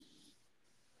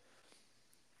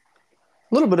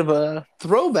little bit of a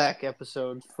throwback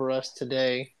episode for us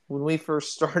today. When we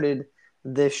first started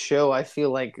this show, I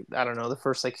feel like, I don't know, the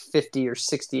first like 50 or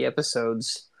 60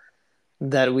 episodes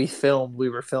that we filmed, we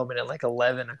were filming at like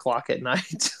 11 o'clock at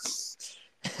night.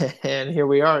 And here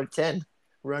we are at 10,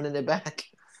 running it back.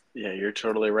 Yeah, you're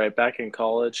totally right. Back in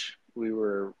college, we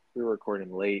were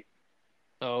recording late.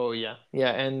 Oh yeah. Yeah,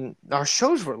 and our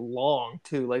shows were long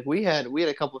too. Like we had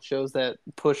a couple of shows that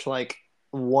pushed like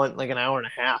an hour and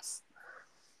a half.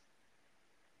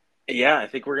 Yeah, I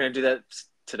think we're gonna do that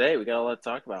today. We got a lot to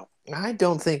talk about. I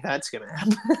don't think that's gonna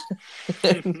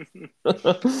happen.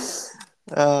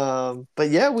 But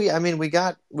yeah, we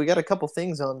got a couple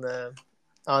things on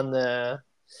the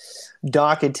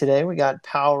docket today. We got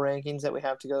power rankings that we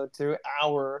have to go through.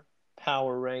 Our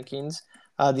power rankings.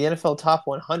 The NFL Top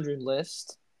 100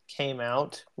 list came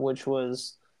out, which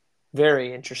was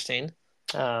very interesting.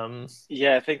 Um,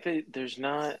 Yeah, I think there's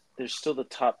still the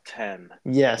top 10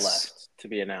 yes, left to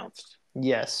be announced.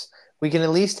 yes, we can at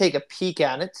least take a peek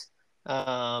at it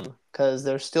because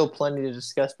there's still plenty to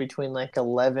discuss between like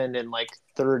 11 and like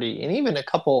 30, and even a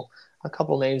couple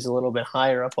names a little bit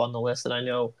higher up on the list that I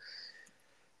know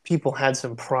people had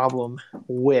some problem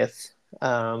with.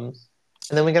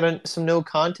 And then we got some no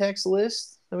context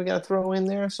lists that we got to throw in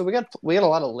there. So we got a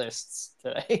lot of lists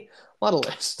today, a lot of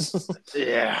lists,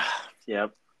 Yeah,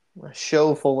 yep. a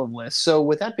show full of lists. So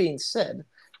with that being said,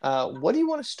 what do you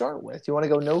want to start with? Do you want to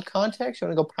go no context? You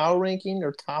want to go power ranking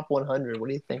or top 100? What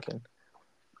are you thinking?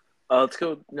 Let's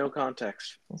go no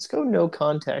context. Let's go no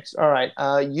context. All right.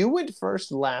 You went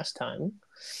first last time.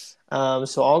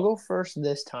 So I'll go first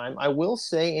this time. I will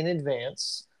say in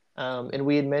advance, and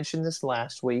we had mentioned this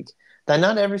last week, that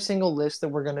not every single list that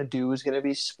we're going to do is going to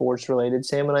be sports related.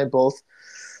 Sam and I both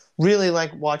really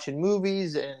like watching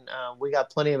movies, and we got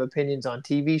plenty of opinions on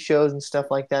TV shows and stuff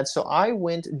like that. So I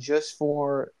went just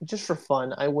for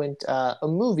fun. I went a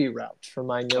movie route for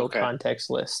my no Okay. context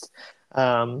list.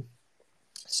 Um,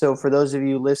 so for those of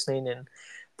you listening and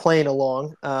playing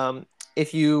along,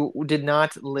 if you did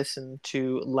not listen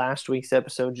to last week's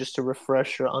episode, just a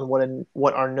refresher on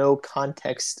what our no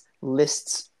context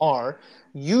lists are.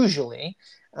 Usually,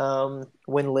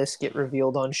 when lists get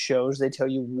revealed on shows, they tell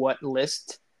you what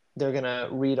list they're gonna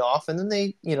read off, and then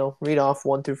they read off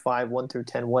 1 through 5, 1 through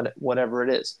 10, whatever it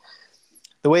is.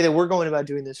 The way that we're going about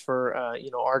doing this for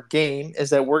our game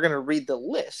is that we're going to read the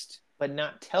list but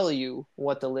not tell you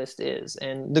what the list is,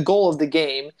 and the goal of the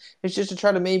game is just to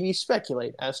try to maybe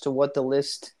speculate as to what the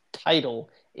list title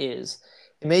is.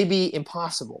 It may be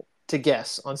impossible to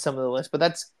guess on some of the lists, but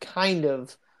that's kind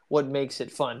of what makes it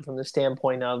fun from the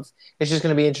standpoint of it's just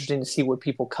going to be interesting to see what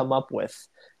people come up with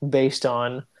based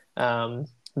on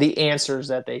the answers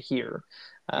that they hear.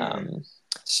 Hmm.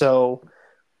 So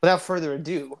without further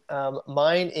ado,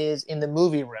 mine is in the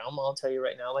movie realm. I'll tell you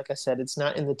right now. Like I said, it's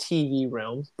not in the TV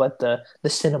realm, but the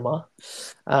cinema.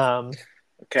 Um,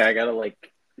 Okay, I gotta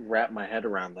like wrap my head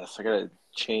around this. I gotta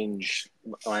change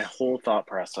my whole thought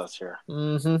process here.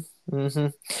 mm-hmm, mm-hmm.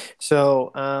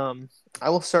 So I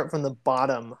will start from the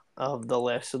bottom of the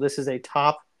list. So this is a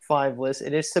top five list.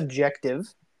 It is subjective.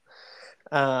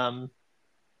 Um,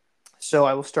 so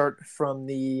I will start from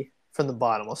the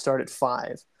bottom. I'll start at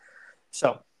five.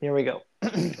 So here we go.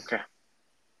 Okay.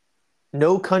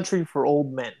 No Country for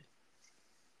Old Men.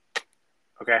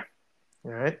 Okay.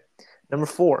 All right. Number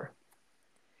four,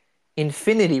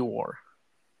 Infinity War.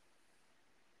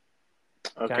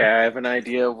 Okay, Okay. I have an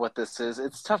idea of what this is.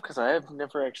 It's tough because I have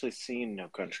never actually seen No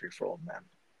Country for Old Men.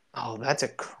 Oh, that's a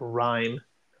crime.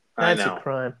 I That's a know.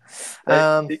 crime. But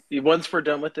Um, once we're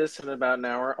done with this in about an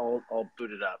hour, I'll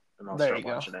boot it up and I'll there start you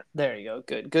go. watching it. There you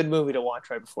go. Good movie to watch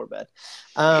right before bed.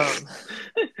 Um,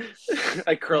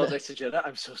 I curl next to Jenna.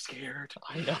 I'm so scared.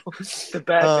 I know. The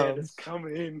Batman Um, is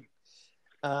coming.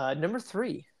 number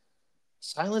three,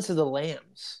 Silence of the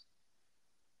Lambs.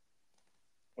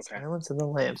 Okay. Silence of the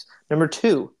Lambs. Number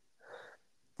two,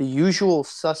 The Usual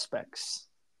Suspects.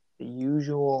 The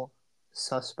Usual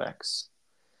Suspects.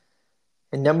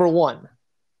 And number one,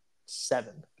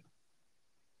 Seven.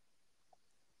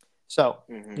 So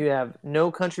Hmm. you have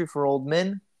No Country for Old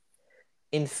Men,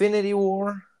 Infinity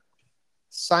War,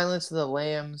 Silence of the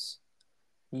Lambs,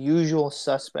 Usual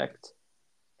Suspect,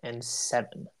 and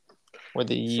Seven were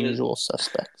the So usual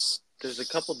suspects. there's a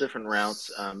couple different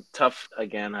routes. Tough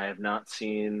again. I have not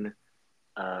seen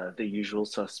the usual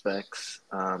suspects.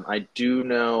 I do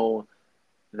know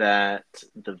that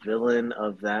the villain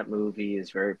of that movie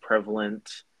is very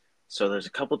prevalent. So there's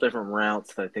a couple different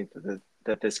routes that I think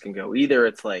that this can go. Either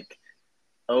it's like,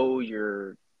 oh,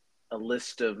 you're a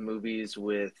list of movies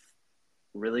with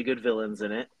really good villains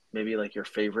in it, maybe like your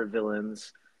favorite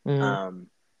villains. Mm-hmm. Um,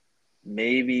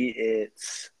 maybe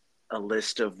it's a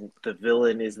list of the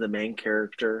villain is the main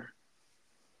character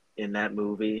in that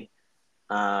movie,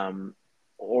 um,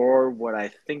 or what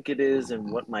I think it is,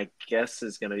 and what my guess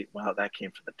is going to be. Wow, that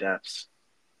came from the depths.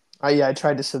 I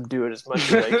tried to subdue it as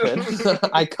much as I could.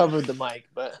 I covered the mic,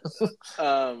 but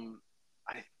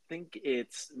I think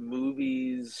it's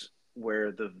movies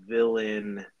where the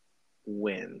villain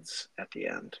wins at the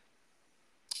end.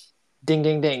 ding,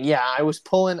 ding, ding. Yeah, I was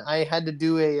pulling. I had to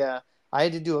do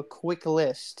a quick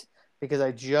list because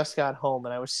I just got home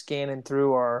and I was scanning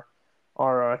through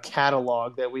our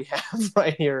catalog that we have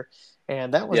right here,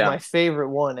 and that was Yeah. my favorite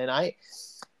one. And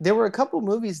there were a couple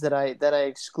movies that I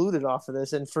excluded off of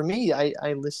this, and for me,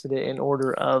 I listed it in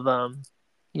order of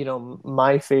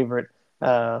my favorite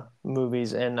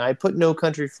movies, and I put No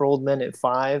Country for Old Men at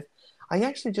 5. I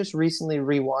actually just recently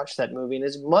rewatched that movie, and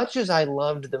as much as I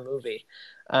loved the movie,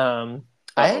 um,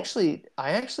 Uh-oh.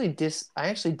 I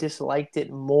actually disliked it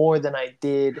more than I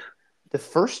did the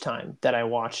first time that I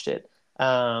watched it.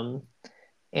 Um,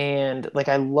 and like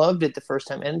I loved it the first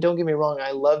time, and don't get me wrong,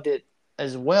 I loved it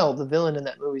as well. The villain in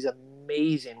that movie is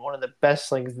amazing, one of the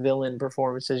best like villain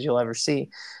performances you'll ever see.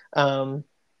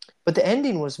 But the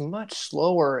ending was much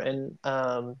slower and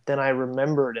than I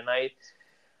remembered, and I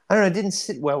don't know, it didn't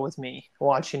sit well with me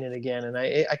watching it again, and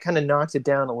I kind of knocked it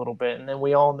down a little bit. And then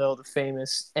we all know the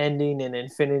famous ending in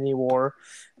Infinity War.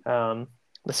 Um,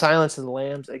 the Silence of the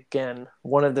Lambs, again,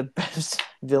 one of the best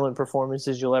villain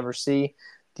performances you'll ever see.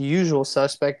 The Usual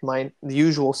Suspects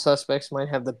might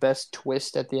have the best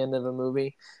twist at the end of a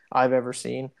movie I've ever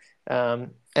seen.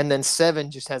 And then Seven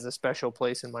just has a special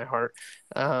place in my heart.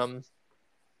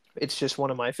 It's just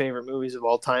one of my favorite movies of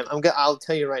all time. I'll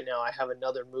tell you right now, I have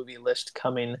another movie list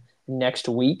coming next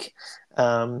week,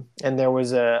 and I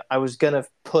was gonna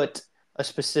put a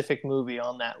specific movie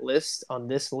on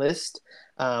this list,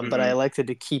 but I Mm-hmm. elected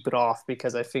to keep it off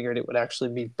because I figured it would actually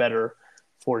be better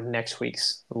for next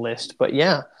week's list. But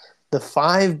yeah, the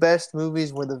 5 best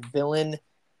movies where the villain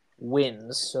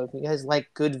wins. So if you guys like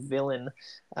good villain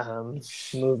um,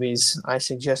 movies, I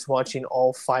suggest watching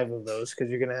all 5 of those because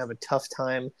you're gonna have a tough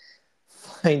time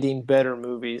finding better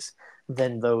movies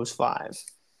than those 5.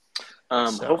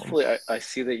 So, Hopefully, I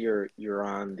see that you're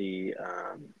on the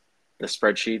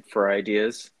spreadsheet for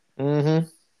ideas.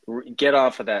 mm-hmm. Get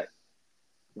off of that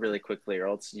really quickly, or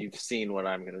else you've seen what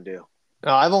I'm gonna do.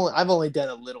 No, I've only done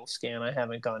a little scan. I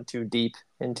haven't gone too deep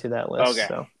into that list. Okay.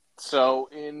 So So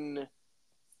in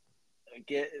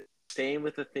get staying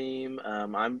with the theme,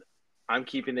 I'm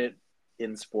keeping it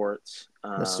in sports.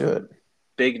 let's do it.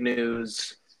 Big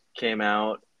news came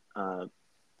out, uh,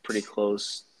 pretty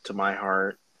close to my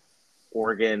heart.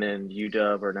 Oregon and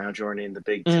UW are now joining the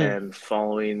Big Mm, Ten,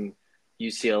 following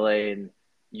UCLA and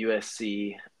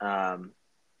USC.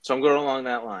 So I'm going along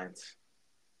that lines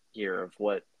here of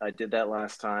what I did that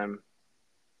last time,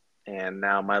 and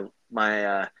now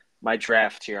my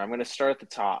draft here. I'm going to start at the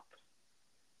top.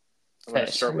 I'm going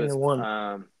okay, to start starting with at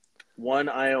 1. one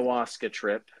ayahuasca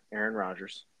trip, Aaron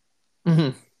Rodgers.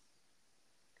 Mm-hmm.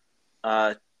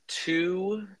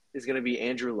 Two is going to be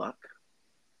Andrew Luck.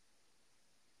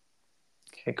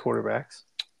 Okay, quarterbacks.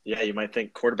 Yeah, you might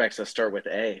think quarterbacks that start with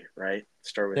A, right?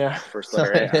 Start with Yeah, first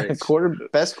letter A. I mean,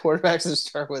 best quarterbacks to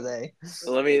start with A.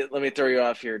 let me throw you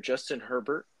off here. Justin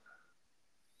Herbert.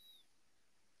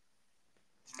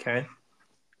 Okay.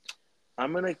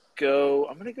 I'm gonna go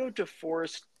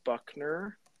DeForest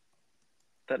Buckner,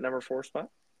 that number 4 spot,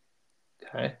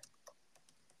 Okay.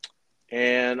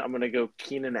 and I'm gonna go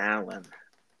Keenan Allen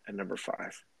at number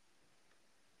 5.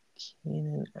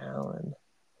 Keenan Allen.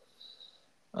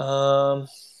 Um.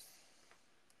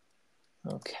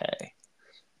 Okay.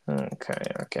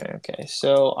 Okay.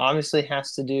 So obviously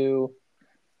has to do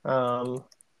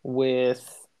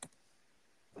with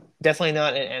definitely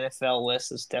not an NFL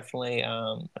list. It's definitely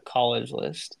a college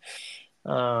list.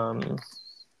 Um,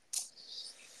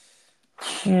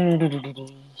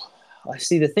 I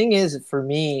see. The thing is, for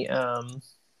me, and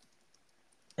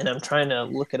I'm trying to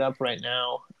look it up right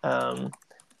now.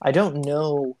 I don't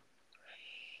know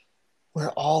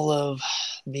where all of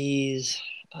these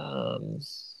um,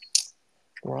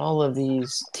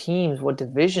 teams, what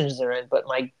divisions they're in. But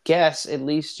my guess, at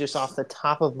least just off the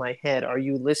top of my head, are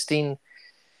you listing?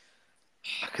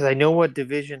 Because I know what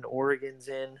division Oregon's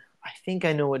in. I think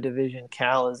I know what division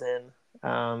Cal is in.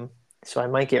 So I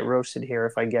might get roasted here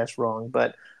if I guess wrong.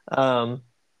 But um,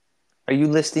 are you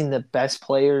listing the best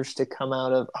players to come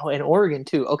out of? Oh, and Oregon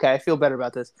too. Okay, I feel better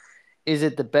about this. Is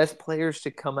it the best players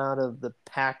to come out of the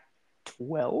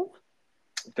Pac-12?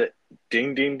 The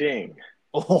ding ding ding.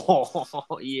 Oh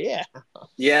yeah.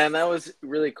 Yeah, and that was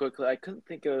really quickly. I couldn't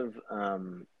think of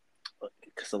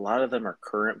because a lot of them are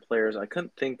current players. I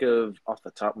couldn't think of off the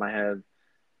top of my head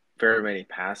very many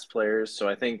past players. So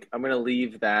I think I'm going to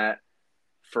leave that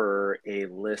for a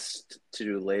list to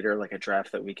do later, like a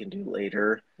draft that we can do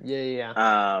later, Yeah,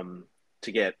 yeah.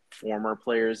 to get former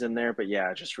players in there. But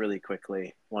yeah, just really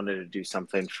quickly wanted to do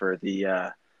something for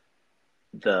the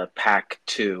pack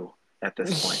two at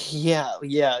this point. Yeah,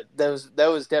 yeah. That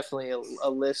was definitely a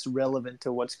list relevant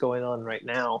to what's going on right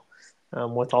now,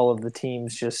 with all of the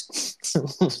teams just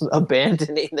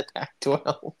abandoning the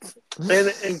Pac-12.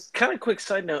 And kind of quick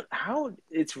side note, how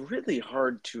it's really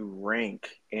hard to rank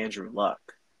Andrew Luck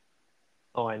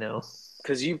Oh, I know.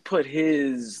 because you put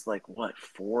his like what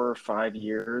 4 or 5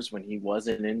 years when he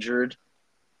wasn't injured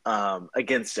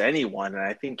against anyone, and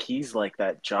I think he's like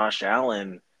that Josh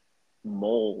Allen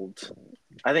mold.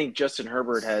 I think Justin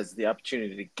Herbert has the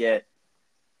opportunity to get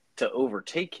to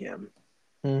overtake him.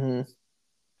 Hmm.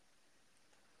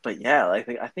 But yeah,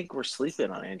 I think we're sleeping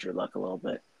on Andrew Luck a little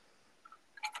bit.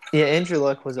 Yeah, Andrew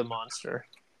Luck was a monster.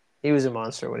 He was a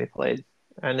monster when he played,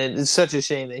 and it's such a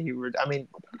shame that he were. I mean,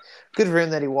 good for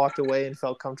him that he walked away and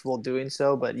felt comfortable doing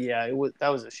so. But yeah, that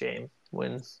was a shame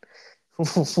when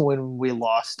when we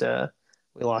lost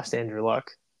Andrew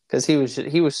Luck because he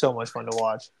was so much fun to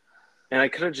watch. And I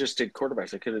could have just did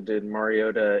quarterbacks. I could have did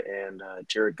Mariota and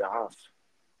Jared Goff.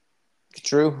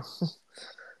 True,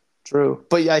 true.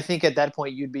 But yeah, I think at that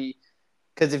point you'd be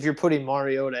because if you're putting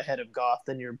Mariota ahead of Goff,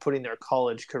 then you're putting their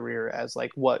college career as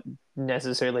like what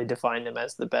necessarily defined them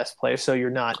as the best player. So you're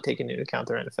not taking into account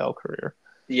their NFL career.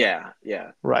 Yeah,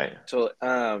 yeah. Right. So,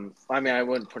 I mean, I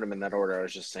wouldn't put him in that order. I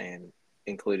was just saying,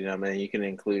 including him, and you can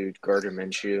include Gardner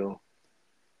Minshew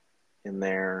in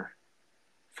there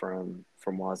from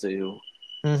Wazoo.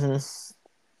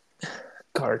 Mm-hmm.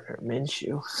 Gardner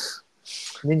Minshew.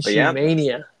 But Minshew yeah,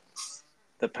 mania.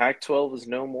 the Pac-12 is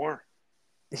no more.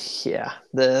 Yeah.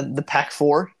 The Pac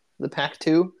four, the Pac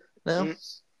two now.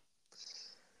 Mm.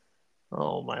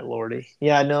 Oh my lordy.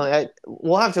 Yeah, no,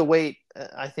 we'll have to wait.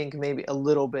 I think maybe a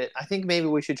little bit. I think maybe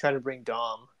we should try to bring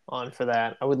Dom on for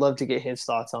that. I would love to get his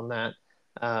thoughts on that.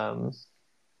 Um,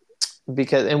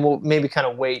 because and we'll maybe kind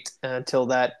of wait until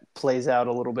that plays out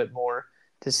a little bit more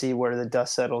to see where the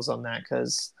dust settles on that.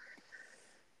 Because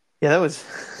yeah, that was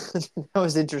that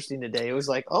was interesting today. It was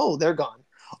like, oh, they're gone.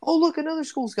 Oh, look, another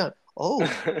school's gone.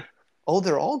 Oh,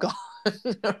 they're all gone.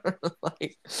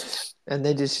 Like, and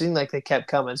they just seemed like they kept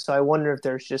coming. So I wonder if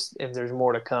there's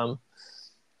more to come.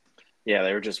 Yeah,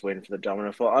 they were just waiting for the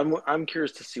domino fall. I'm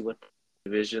curious to see what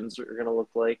divisions are going to look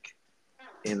like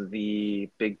in the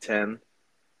Big Ten.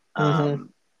 Mm-hmm.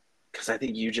 Because I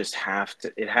think you just have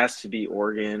to. It has to be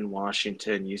Oregon,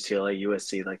 Washington, UCLA,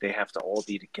 USC. Like they have to all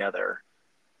be together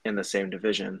in the same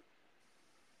division,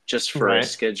 just for Right.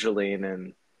 scheduling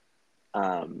and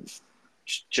um,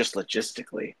 just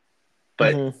logistically.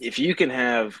 But Mm-hmm. if you can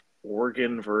have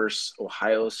Oregon versus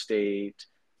Ohio State,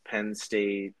 Penn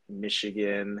State,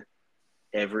 Michigan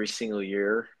every single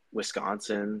year,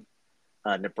 Wisconsin,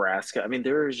 Nebraska. I mean,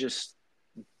 there is just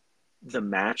the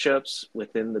matchups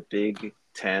within the Big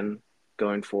Ten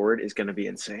going forward is going to be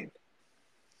insane.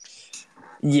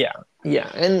 Yeah, yeah,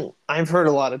 and I've heard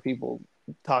a lot of people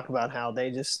talk about how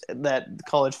that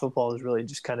college football is really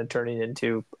just kind of turning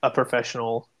into a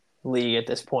professional league at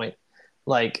this point.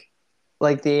 Like,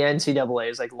 like the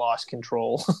NCAA is like lost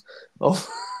control over,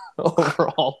 over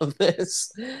all of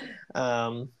this,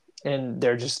 um, and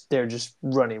they're just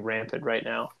running rampant right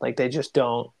now. Like they just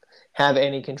don't have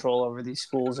any control over these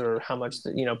schools or how much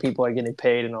people are getting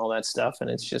paid and all that stuff,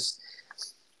 and it's just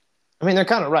I mean, they're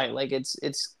kind of right. Like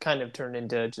it's kind of turned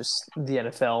into just the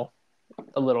NFL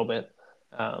a little bit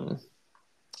um,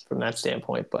 from that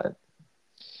standpoint. But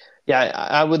yeah,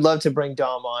 I would love to bring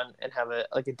Dom on and have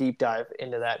a deep dive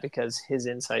into that because his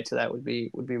insight to that would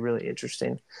be really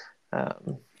interesting.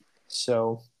 Um,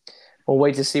 so we'll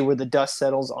wait to see where the dust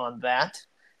settles on that.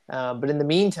 But in the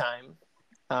meantime,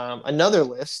 another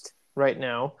list right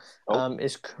now Oh,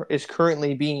 is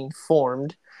currently being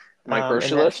formed, my and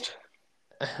grocery that list.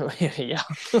 yeah,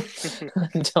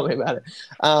 tell me about it.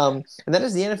 And that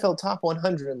is the NFL Top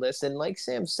 100 list. And like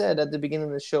Sam said at the beginning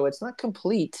of the show, it's not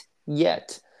complete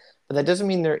yet, but that doesn't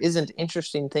mean there isn't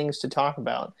interesting things to talk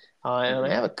about. And I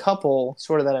Mm-hmm. have a couple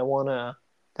sort of that I want to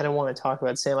talk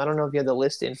about. Sam, I don't know if you have the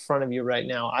list in front of you right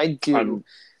now. I do. I'm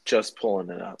just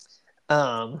pulling it up.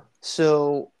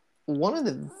 So one of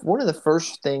the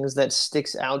first things that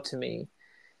sticks out to me.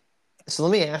 So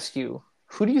let me ask you,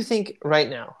 who do you think right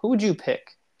now? Who would you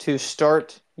pick to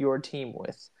start your team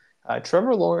with?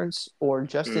 Trevor Lawrence or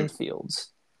Justin Mm.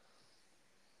 Fields?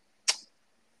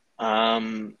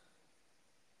 Um,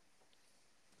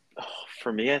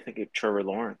 for me, I think it's Trevor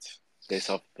Lawrence. based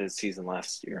off his season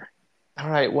last year. All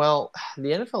right. Well, the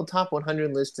NFL Top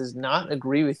 100 list does not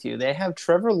agree with you. They have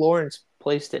Trevor Lawrence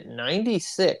placed at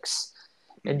 96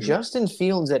 and Mm-hmm. Justin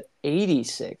Fields at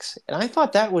 86. And I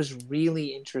thought that was really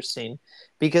interesting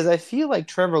because I feel like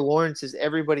Trevor Lawrence is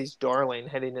everybody's darling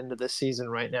heading into this season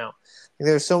right now.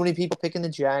 There's so many people picking the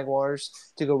Jaguars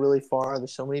to go really far.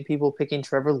 There's so many people picking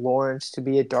Trevor Lawrence to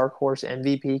be a dark horse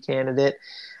MVP candidate.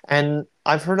 And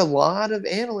I've heard a lot of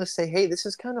analysts say, hey, this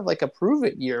is kind of like a prove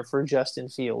it year for Justin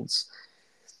Fields.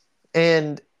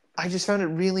 And I just found it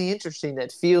really interesting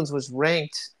that Fields was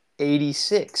ranked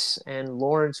 86 and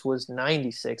Lawrence was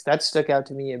 96. That stuck out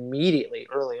to me immediately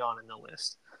early on in the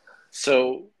list.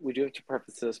 So we do have to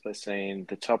preface this by saying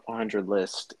the top 100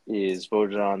 list is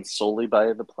voted on solely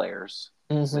by the players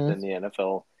Mm-hmm. within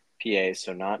the NFLPA.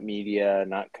 So not media,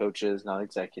 not coaches, not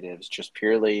executives, just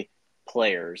purely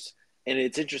players. And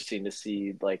it's interesting to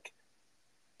see like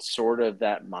sort of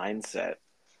that mindset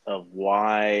of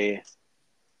why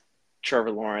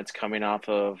Trevor Lawrence coming off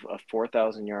of a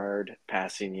 4,000-yard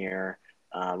passing year,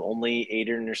 only 8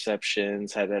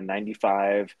 interceptions, had a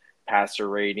 95 passer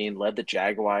rating, led the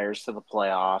Jaguars to the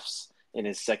playoffs in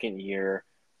his second year.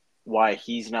 Why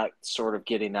he's not sort of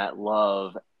getting that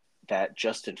love that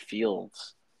Justin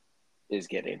Fields is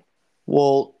getting.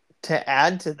 Well, to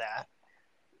add to that,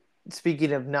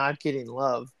 speaking of not getting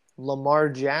love, Lamar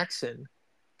Jackson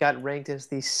got ranked as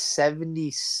the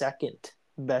 72nd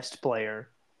best player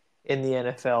in the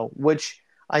NFL, which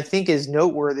I think is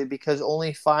noteworthy because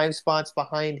only 5 spots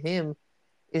behind him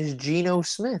is Geno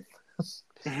Smith.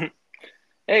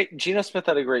 Hey, Geno Smith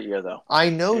had a great year, though. I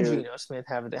know It, Geno Smith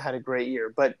had a great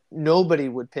year, but nobody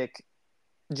would pick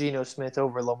Geno Smith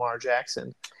over Lamar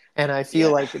Jackson. And I feel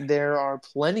yeah. like there are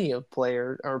plenty of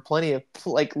players, or plenty of,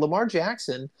 like Lamar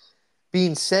Jackson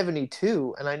being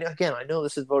 72. And I know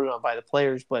this is voted on by the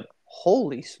players, but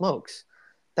holy smokes,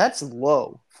 that's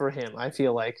low for him, I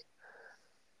feel like.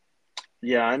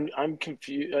 Yeah, I'm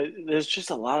confused. There's just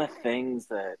a lot of things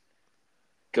that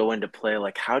go into play.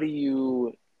 Like, how do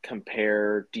you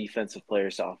compare defensive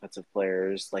players to offensive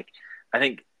players? Like, I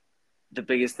think the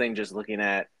biggest thing, just looking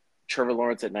at Trevor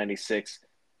Lawrence at 96,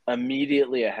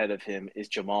 immediately ahead of him is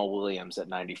Jamal Williams at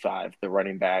 95, the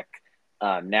running back.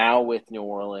 Now with New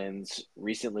Orleans,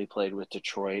 recently played with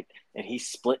Detroit, and he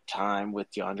split time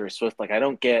with DeAndre Swift. Like, I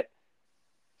don't get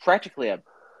practically a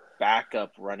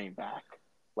backup running back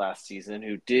last season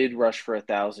who did rush for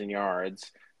 1,000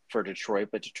 yards for Detroit,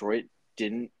 but Detroit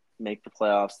didn't make the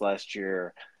playoffs last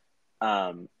year.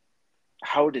 Um,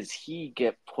 how does he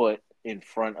get put in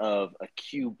front of a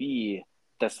QB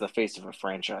that's the face of a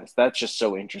franchise? That's just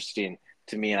so interesting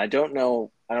to me. And I don't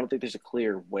know, I don't think there's a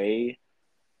clear way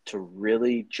to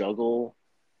really juggle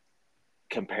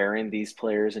comparing these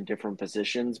players in different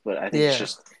positions, but I think Yeah.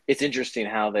 it's interesting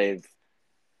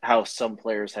how some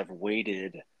players have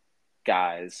weighted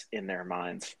guys in their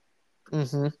minds.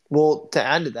 Mm-hmm. Well, to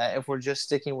add to that, if we're just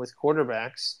sticking with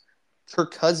quarterbacks,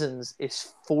 Kirk Cousins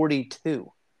is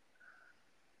 42.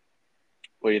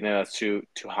 What do you think? That's too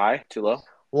high, too low?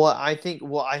 Well, I think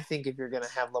if you're going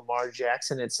to have Lamar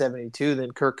Jackson at 72,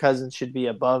 then Kirk Cousins should be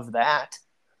above that.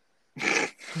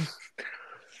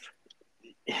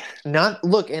 Not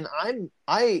look, and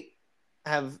I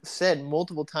have said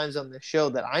multiple times on this show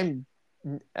that I'm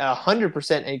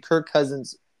 100% a Kirk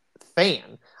Cousins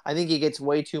fan. I think he gets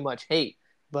way too much hate,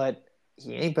 but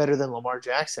he ain't better than Lamar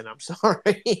Jackson. I'm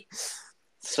sorry.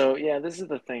 So yeah, this is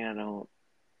the thing I don't.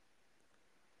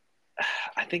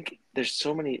 I think there's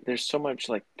so much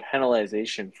like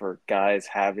penalization for guys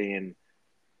having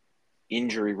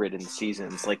injury-ridden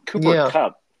seasons. Like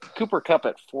Yeah, Cooper Cup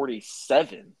at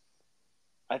 47.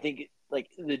 I think like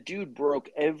the dude broke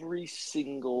every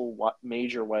single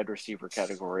major wide receiver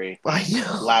category I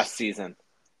know. last season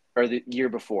or the year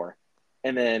before.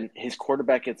 And then his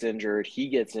quarterback gets injured, he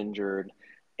gets injured,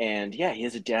 and yeah, he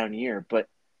has a down year, but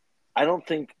I don't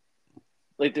think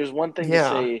like there's one thing to Yeah,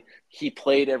 say he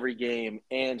played every game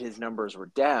and his numbers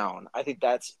were down. I think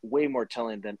that's way more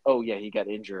telling than oh yeah, he got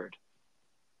injured.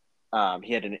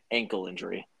 He had an ankle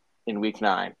injury in week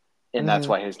 9 and that's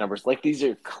hmm why his numbers like these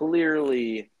are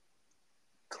clearly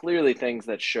things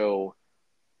that show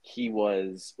he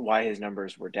was why his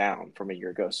numbers were down from a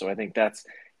year ago. So I think that's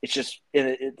it's just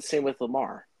the same with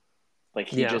Lamar. Like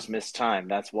he yeah, just missed time.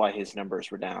 That's why his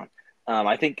numbers were down.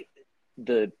 I think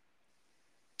the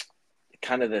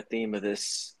kind of the theme of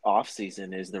this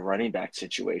offseason is the running back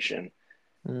situation.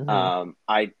 hmm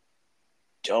I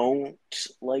don't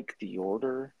like the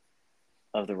order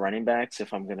of the running backs,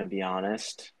 if I'm going to be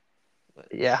honest.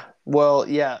 yeah. Well,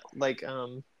 yeah, like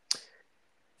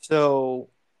so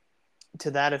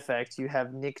to that effect, you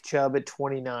have Nick Chubb at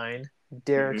 29,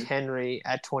 Derrick Hmm. Henry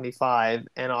at 25,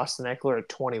 and Austin Eckler at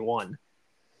 21.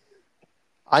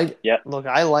 I Yep. look,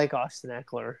 I like Austin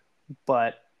Eckler,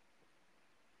 but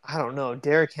I don't know.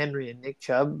 Derrick Henry and Nick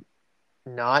Chubb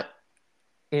not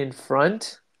in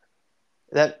front.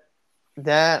 That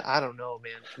that I don't know,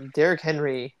 man. Derrick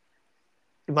Henry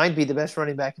might be the best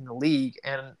running back in the league,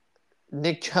 and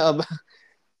Nick Chubb.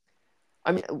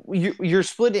 I mean, you're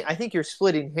splitting. I think you're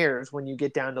splitting hairs when you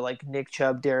get down to like Nick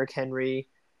Chubb, Derrick Henry,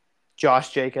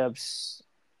 Josh Jacobs,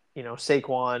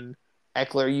 Saquon,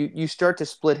 Eckler. You start to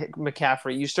split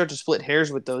McCaffrey. You start to split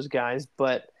hairs with those guys,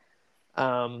 but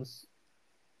um,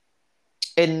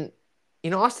 and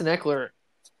Austin Eckler.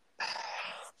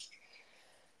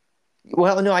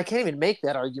 Well, no, I can't even make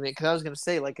that argument because I was going to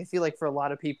say, like, I feel like for a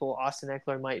lot of people, Austin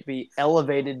Eckler might be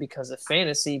elevated because of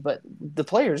fantasy, but the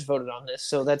players voted on this,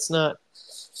 so that's not.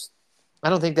 I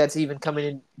don't think that's even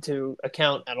coming into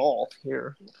account at all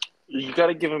here. You got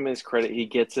to give him his credit. He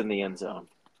gets in the end zone.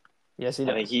 Yes, he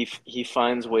I think does. he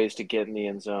finds ways to get in the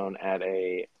end zone at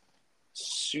a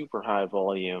super high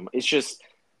volume.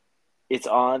 It's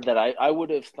odd that I would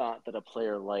have thought that a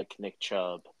player like Nick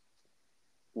Chubb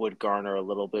would garner a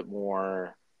little bit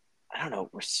more, I don't know,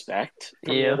 respect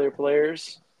from the Yeah. other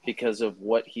players because of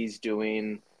what he's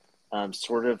doing.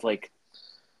 Sort of like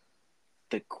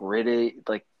the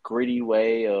gritty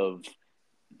way of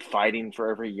fighting for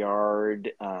every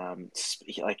yard.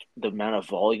 Like the amount of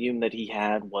volume that he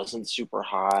had wasn't super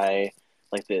high.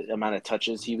 Like the amount of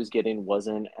touches he was getting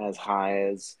wasn't as high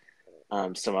as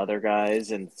some other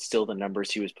guys, and still the numbers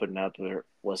he was putting up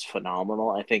was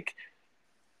phenomenal. I think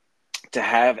to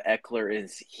have Eckler,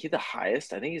 is he the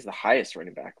highest? I think he's the highest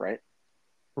running back, right?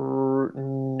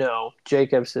 No,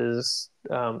 Jacobs is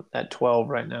at 12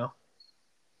 right now.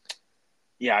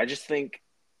 Yeah, I just think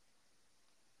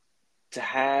to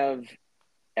have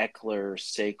Eckler,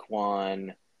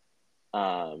 Saquon,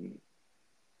 um,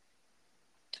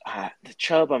 the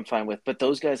Chubb, I'm fine with, but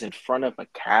those guys in front of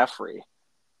McCaffrey,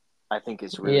 I think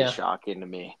is really Yeah. shocking to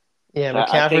me. Yeah, That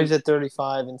I McCaffrey's think at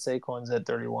 35 and Saquon's at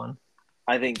 31.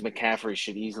 I think McCaffrey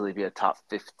should easily be a top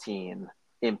 15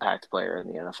 impact player in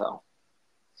the NFL.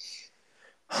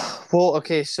 Well,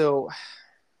 okay, so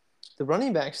the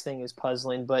running backs thing is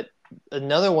puzzling, but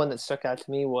another one that stuck out to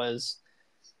me was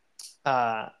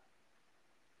uh,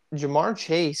 Jamar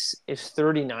Chase is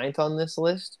 39th on this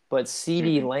list, but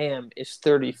CeeDee Mm-hmm. Lamb is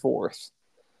 34th.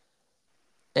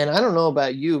 And I don't know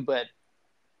about you, but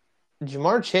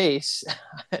Jamar Chase,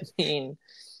 I mean,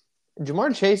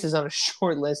 Jamar Chase is on a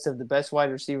short list of the best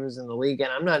wide receivers in the league.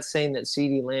 And I'm not saying that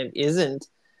CeeDee Lamb isn't,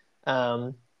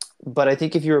 um, but I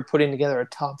think if you were putting together a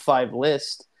top five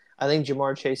list, I think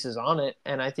Jamar Chase is on it.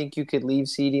 And I think you could leave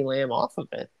CeeDee Lamb off of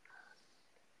it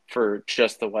For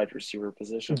just the wide receiver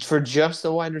position. for just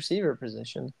the wide receiver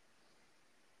position.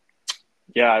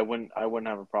 Yeah, I wouldn't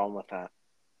have a problem with that.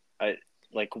 I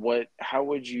like what how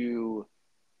would you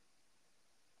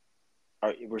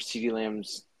were CeeDee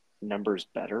Lamb's numbers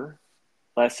better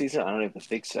last season? I don't even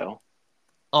think so.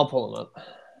 I'll pull him up.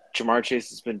 Jamar Chase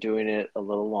has been doing it a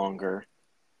little longer.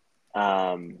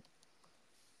 Um,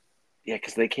 yeah,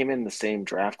 because they came in the same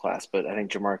draft class, but I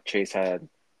think Jamar Chase had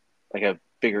like a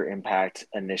bigger impact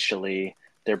initially.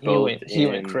 They're He both went he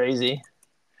went in. crazy.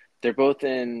 They're both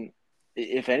in.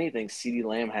 If anything, CeeDee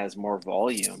Lamb has more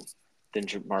volume than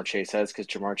Jamar Chase has because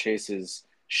Jamar Chase is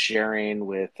sharing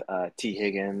with T.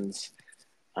 Higgins,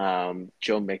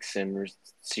 Joe Mixon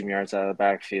receiving yards out of the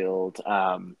backfield.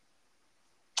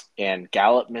 And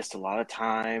Gallup missed a lot of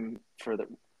time for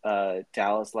the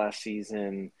Dallas last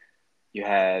season. You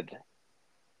had,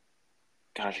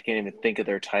 gosh, I can't even think of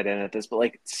their tight end at this, but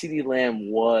like CeeDee Lamb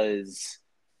was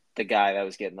the guy that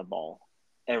was getting the ball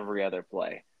every other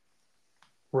play.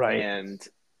 Right. And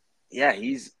yeah,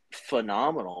 he's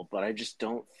phenomenal, but I just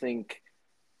don't think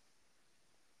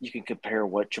you can compare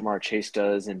what Jamar Chase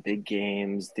does in big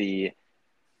games, the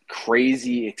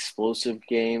crazy explosive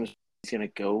games. He's going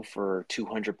to go for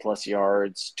 200 plus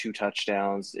yards, 2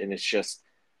 touchdowns, and it's just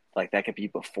like that could be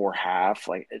before half.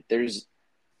 Like there's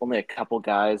only a couple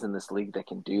guys in this league that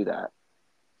can do that.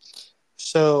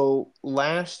 So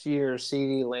last year,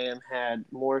 CeeDee Lamb had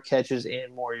more catches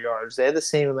and more yards. They had the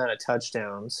same amount of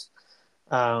touchdowns.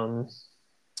 Um,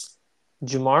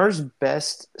 Jamar's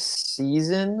best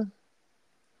season,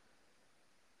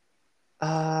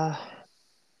 uh,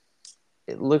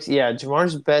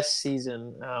 Jamar's best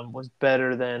season was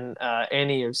better than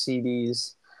any of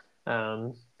CD's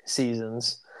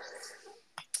seasons.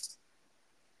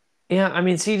 Yeah, I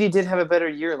mean, CD did have a better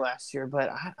year last year, but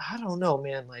I don't know,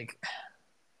 man. Like,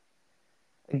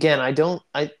 again, I don't.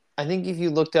 I think if you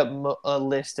looked up a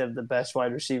list of the best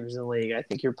wide receivers in the league, I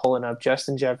think you're pulling up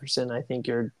Justin Jefferson. I think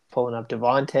you're pulling up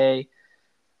Devontae.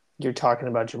 You're talking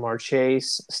about Jamar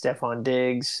Chase, Stephon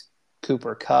Diggs,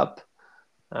 Cooper Kupp.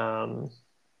 Um,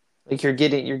 like you're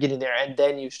getting there, and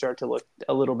then you start to look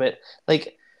a little bit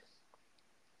like.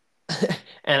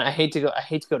 And I hate to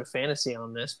go to fantasy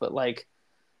on this, but like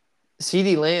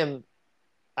CeeDee Lamb,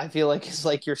 I feel like is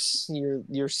like your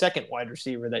second wide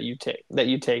receiver that you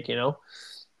take.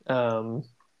 Um,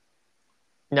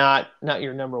 not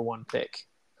your number one pick.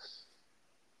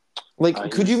 Like, He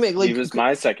could you was make he was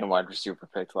my second wide receiver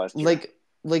pick last year. like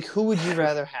like who would you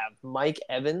rather have, Mike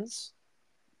Evans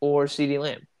or CeeDee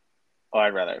Lamb? Oh,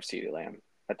 I'd rather have CeeDee Lamb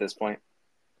at this point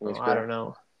in Oh, his I don't career.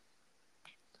 know.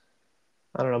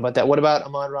 I don't know about that. What about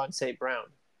Amon-Ra St. Brown?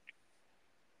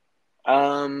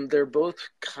 They're both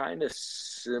kind of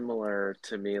similar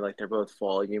to me. Like they're both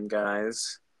volume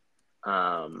guys.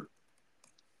 Um,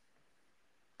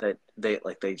 that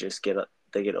they just get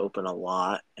open a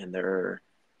lot and they're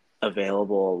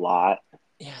available a lot.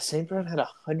 Yeah, St. Brown had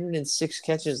 106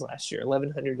 catches last year,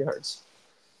 1,100 yards.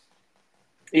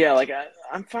 Yeah, like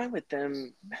I'm fine with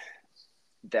them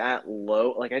that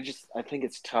low. Like I think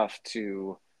it's tough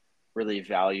to really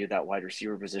value that wide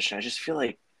receiver position. I just feel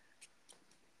like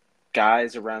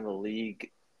guys around the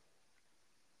league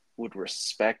would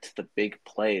respect the big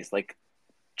plays. Like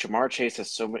Jamar Chase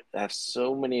has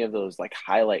so many of those like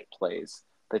highlight plays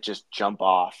that just jump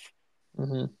off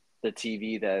Mm-hmm. the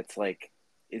TV that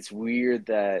it's weird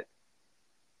that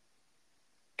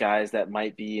guys that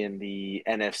might be in the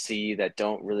NFC that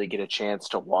don't really get a chance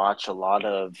to watch a lot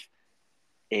of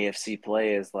AFC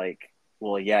play is like,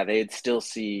 well, yeah, they'd still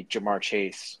see Jamar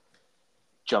Chase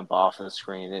jump off the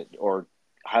screen or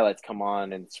highlights come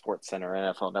on in Sports Center,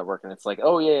 NFL Network, and it's like,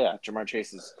 oh yeah, Jamar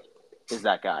Chase is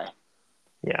that guy,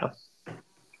 Yeah.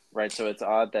 right? So it's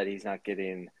odd that he's not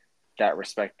getting that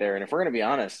respect there. And if we're gonna be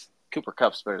honest, Cooper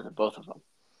Kupp's better than both of them,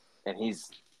 and he's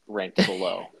ranked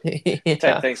below type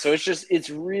Yeah. thing. So it's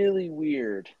really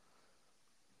weird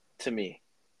to me.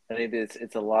 I think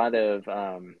it's a lot of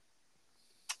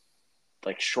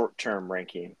like short term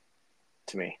ranking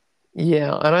to me.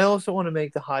 Yeah, and I also want to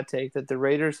make the hot take that the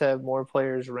Raiders have more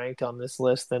players ranked on this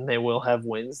list than they will have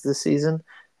wins this season.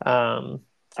 Um,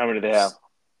 How many do they have?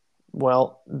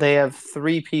 well, they have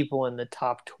three people in the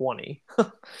top 20.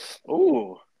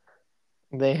 Ooh,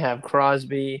 They have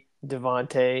Crosby,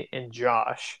 Devontae, and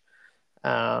Josh.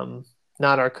 Um,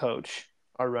 Not our coach,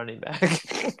 our running back.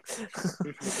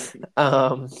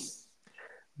 um,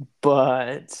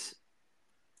 but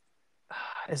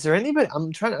is there anybody?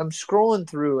 I'm scrolling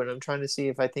through and I'm trying to see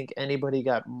if I think anybody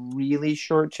got really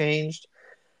shortchanged.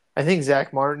 I think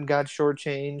Zach Martin got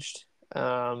shortchanged.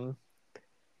 Um,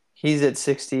 he's at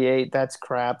 68. That's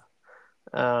crap.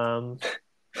 Um,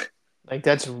 like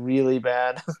that's really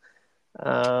bad.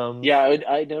 um, yeah,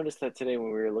 I noticed that today when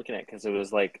we were looking at because it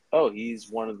was like, oh, he's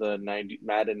one of the 90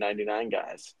 Madden 99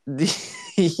 guys,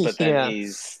 but then yeah.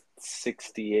 he's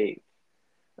 68.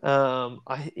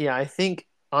 I think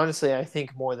honestly, I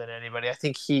think more than anybody, I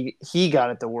think he got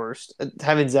it the worst.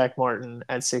 Having Zach Martin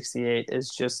at 68 is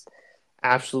just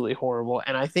absolutely horrible.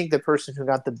 And I think the person who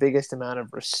got the biggest amount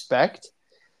of respect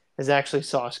is actually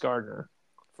Sauce Gardner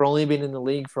for only being in the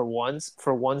league for one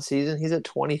season. He's at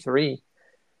 23.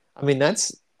 I mean,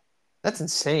 that's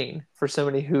insane for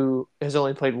somebody who has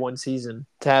only played one season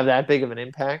to have that big of an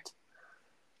impact.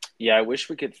 Yeah, I wish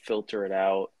we could filter it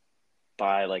out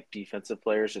by like defensive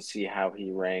players to see how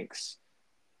he ranks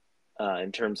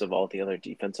in terms of all the other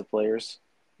defensive players.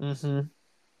 Mm-hmm.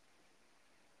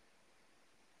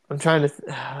 I'm trying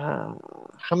to.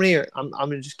 How many are?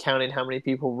 I'm just counting how many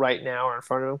people right now are in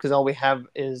front of him because all we have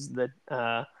is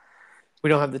we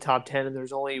don't have the top 10, and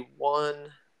there's only one,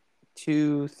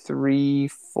 two, three,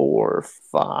 four,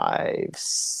 five,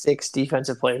 six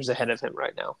defensive players ahead of him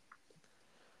right now,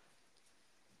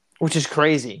 which is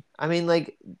crazy. I mean,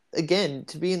 like again,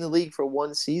 to be in the league for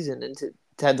one season and to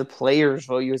have the players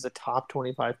vote you as a top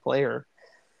 25 player,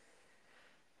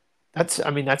 that's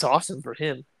awesome for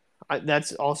him.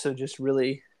 That's also just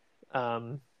really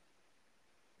um,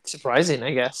 surprising,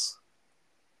 I guess.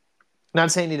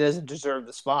 Not saying he doesn't deserve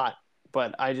the spot,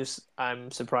 but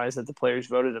I'm surprised that the players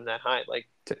voted him that high. Like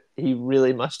he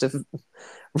really must have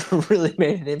really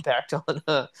made an impact on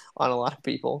a lot of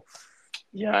people.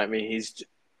 Yeah, I mean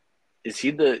is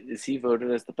he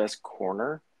voted as the best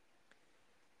corner?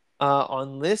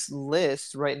 On this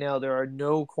list right now, there are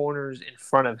no corners in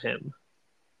front of him.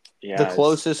 The Yeah,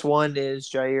 closest one is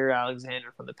Jair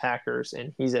Alexander from the Packers,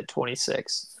 and he's at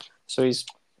 26. So he's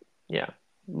yeah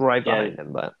right yeah, behind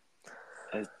him. But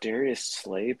as Darius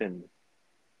Slavin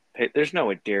There's no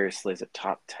way Darius Slay's a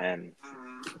top 10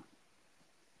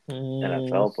 Mm,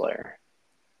 NFL player.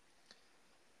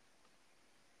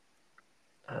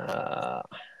 uh,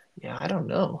 yeah, I don't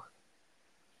know.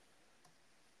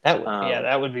 Um,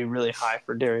 That would be really high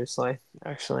for Darius Slay,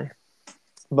 actually.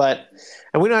 But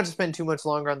and we don't have to spend too much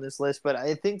longer on this list, but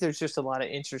I think there's just a lot of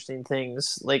interesting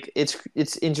things. Like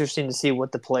it's interesting to see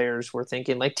what the players were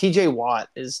thinking. Like TJ Watt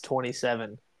is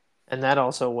 27, and that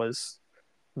also was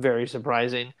very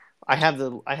surprising. I have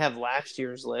last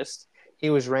year's list. He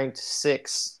was ranked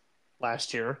 6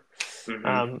 last year.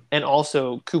 mhm. And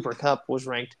also Cooper Kupp was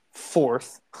ranked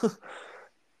 4th.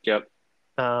 Yep.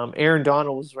 Aaron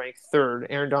Donald was ranked 3rd.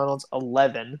 Aaron Donald's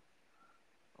 11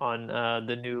 on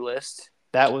the new list.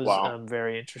 That was Wow.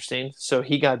 very interesting. So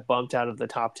he got bumped out of the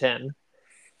top 10.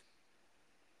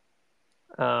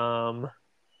 Um,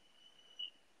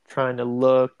 trying to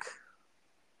look.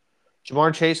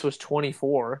 Jamar Chase was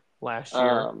 24 last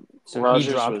year, so he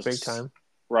Rogers dropped big was time.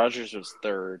 Rogers was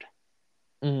third.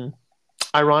 Mm.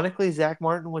 Ironically, Zach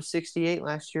Martin was 68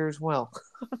 last year as well.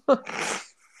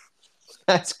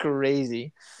 That's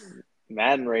crazy.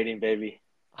 Madden rating, baby.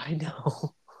 I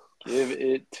know. Give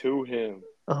it to him.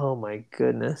 Oh my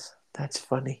goodness. That's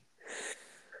funny.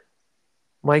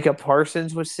 Micah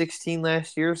Parsons was 16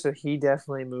 last year, so he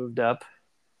definitely moved up.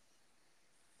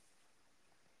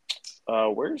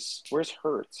 Where's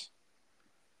Hurts?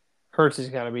 Hurts is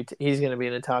got to be. He's going to be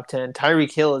in the top 10.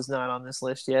 Tyreek Hill is not on this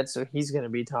list yet, so he's going to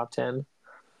be top 10.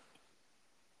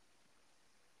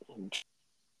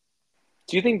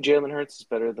 Do you think Jalen Hurts is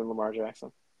better than Lamar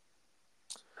Jackson?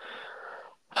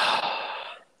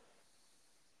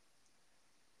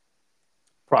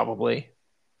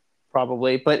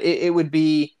 Probably, but it would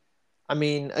be. I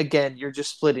mean, again, you're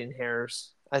just splitting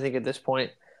hairs. I think at this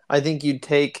point, I think you'd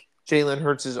take Jalen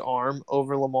Hurts' arm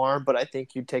over Lamar, but I think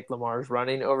you'd take Lamar's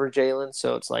running over Jalen.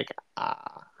 So it's like,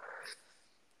 I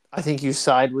think you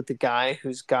side with the guy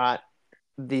who's got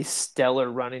the stellar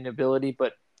running ability,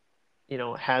 but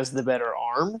has the better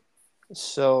arm.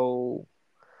 So,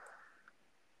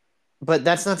 but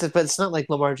that's not. But it's not like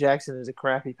Lamar Jackson is a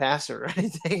crappy passer or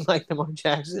anything. Like Lamar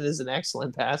Jackson is an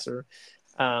excellent passer.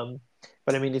 Um,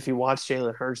 but I mean, if you watched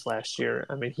Jalen Hurts last year,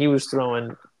 I mean, he was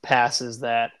throwing passes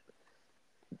that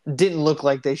didn't look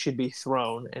like they should be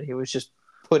thrown, and he was just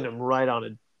putting them right on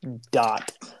a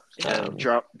dot. Yeah,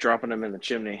 dropping him in the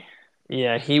chimney.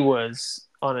 Yeah, he was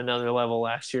on another level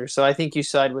last year. So I think you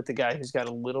side with the guy who's got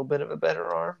a little bit of a better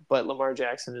arm, but Lamar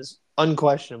Jackson is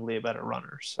unquestionably a better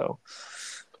runner. So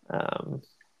um,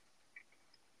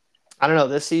 I don't know.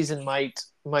 This season might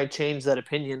change that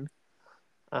opinion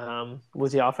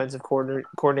with the offensive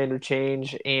coordinator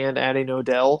change and adding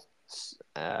Odell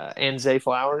and Zay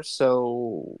Flowers.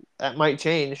 So that might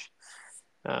change.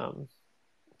 So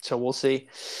we'll see.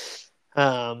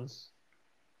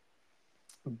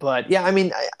 But yeah, I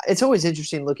mean, it's always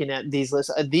interesting looking at these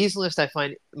lists. These lists I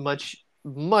find much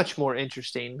more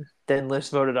interesting than lists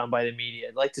voted on by the media.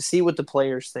 I'd like to see what the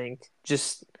players think.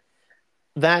 Just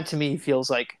that to me feels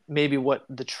like maybe what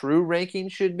the true ranking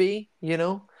should be.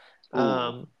 Ooh,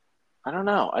 Um, I don't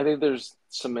know. I think there's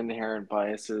some inherent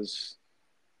biases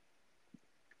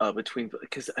between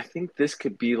because I think this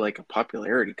could be like a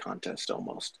popularity contest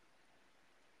almost.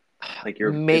 Like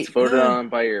it's voted on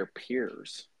by your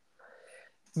peers.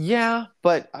 yeah,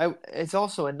 but it's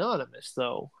also anonymous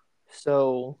though.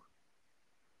 So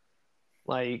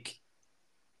like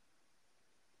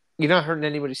you're not hurting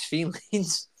anybody's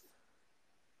feelings.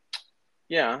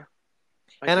 Yeah,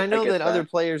 And I I know that get other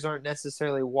that. players aren't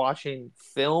necessarily watching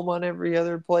film on every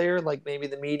other player like maybe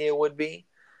the media would be.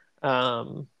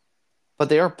 Um, but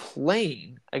they are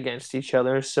playing against each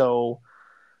other. So,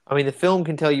 I mean, the film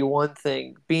can tell you one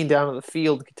thing, being down on the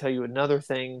field can tell you another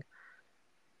thing.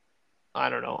 I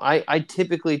don't know. I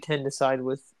typically tend to side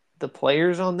with the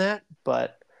players on that,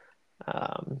 but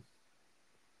um,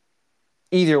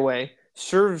 either way,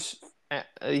 serves,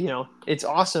 it's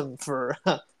awesome for,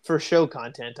 for show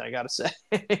content, I got to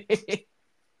say.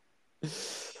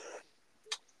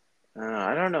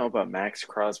 I don't know about Max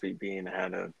Crosby being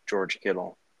ahead of George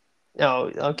Kittle.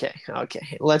 Oh, okay.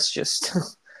 Let's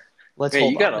Hey,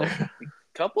 you hold got on a there.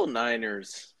 couple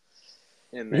Niners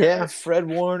in Yeah, there. Fred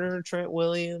Warner, Trent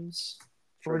Williams,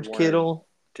 Fred George Warner Kittle.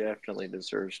 definitely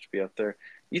deserves to be up there.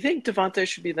 You think Devontae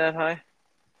should be that high?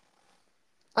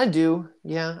 I do.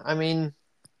 Yeah, I mean,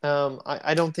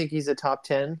 I don't think he's a top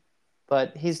 10,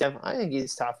 but I think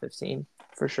he's top 15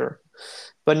 for sure,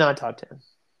 but not top 10.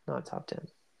 Not top 10.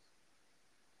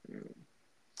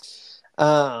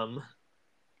 Um,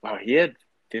 Wow, he had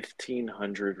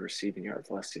 1,500 receiving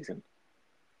yards last season.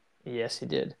 Yes, he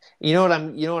did. You know what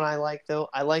I like though?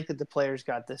 I like that the players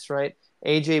got this right.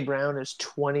 AJ Brown is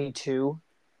 22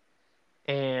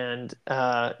 and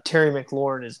Terry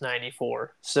McLaurin is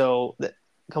 94. So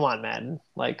come on, Madden.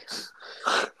 Like,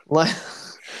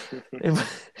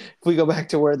 if we go back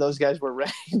to where those guys were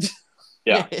ranked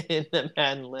Yeah, in the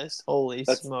Madden list, holy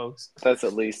that's smokes. that's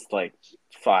at least like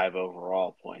 5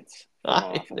 overall points if we're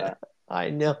going I off of know. that. I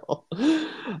know.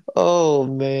 Oh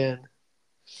man.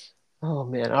 Oh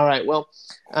man. All right. Well,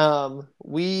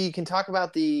 we can talk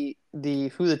about the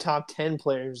who the top 10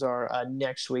 players are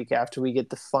next week after we get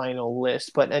the final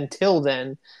list. But until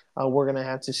then, we're gonna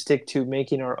have to stick to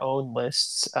making our own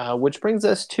lists, which brings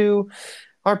us to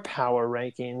our power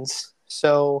rankings.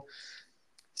 So,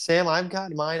 Sam, I've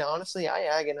got mine. Honestly, I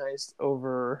agonized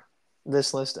over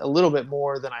this list a little bit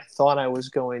more than I thought I was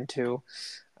going to.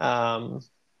 Um,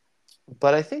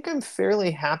 but I think I'm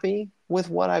fairly happy with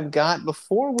what I've got.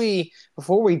 Before we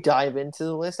dive into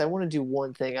the list, I want to do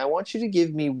one thing. I want you to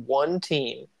give me one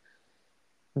team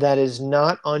that is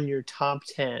not on your top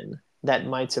 10 that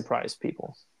might surprise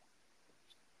people.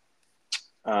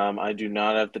 I do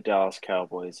not have the Dallas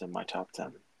Cowboys in my top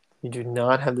 10. You do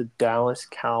not have the Dallas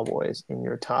Cowboys in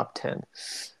your top 10.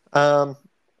 Um,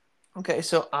 okay,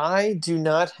 so I do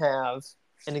not have,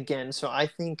 and again, so I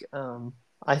think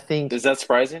Is that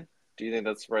surprising? Do you think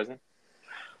that's surprising?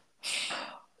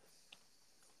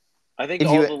 I think if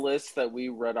all you, the lists that we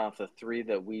read off, the three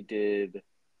that we did,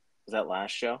 was that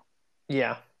last show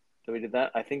yeah, that we did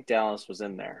that? I think Dallas was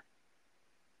in there,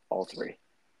 all three.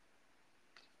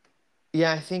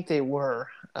 yeah, I think they were.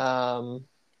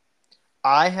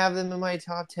 I have them in my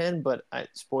top 10, but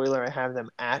spoiler, I have them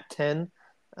at 10.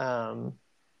 Um,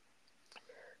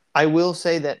 I will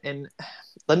say that, and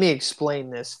let me explain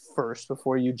this first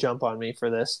before you jump on me for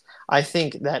this. I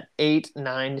think that 8,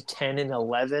 9, 10, and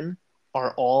 11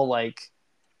 are all like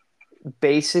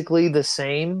basically the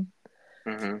same.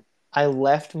 Mm-hmm. I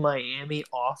left Miami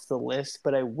off the list,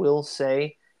 but I will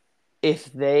say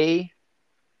if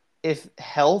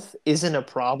health isn't a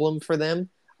problem for them,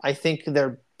 I think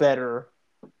they're better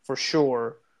for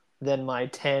sure than my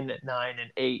 10, 9,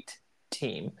 and 8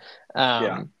 team.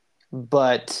 Yeah.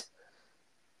 But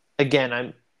again,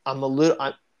 I'm a little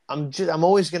I'm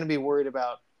always going to be worried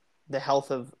about the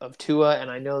health of Tua, and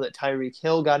I know that Tyreek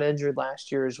Hill got injured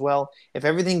last year as well. If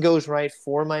everything goes right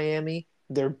for Miami,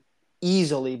 they're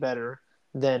easily better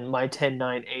than my 10,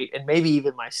 9, 8, and maybe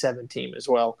even my 7 team as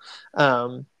well.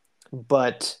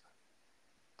 But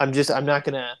I'm not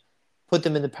gonna put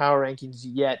them in the power rankings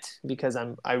yet because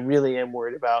I really am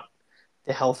worried about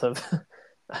the health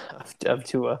of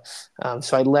Tua.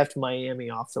 So I left Miami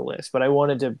off the list, but I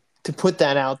wanted to put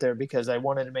that out there because I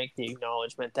wanted to make the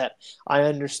acknowledgement that I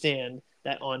understand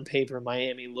that on paper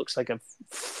Miami looks like a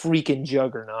freaking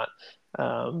juggernaut,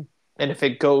 and if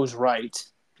it goes right,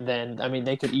 then I mean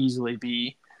they could easily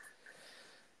be,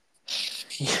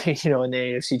 in the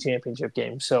AFC Championship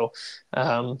game. So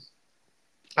um,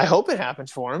 I hope it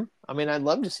happens for him. I mean, I'd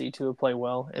love to see Tua play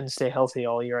well and stay healthy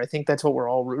all year. I think that's what we're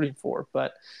all rooting for,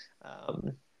 but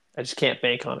um, I just can't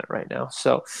bank on it right now.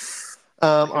 So,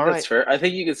 I think all that's right, fair. I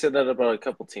think you could say that about a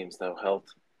couple teams, though, health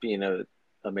being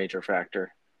a major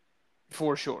factor.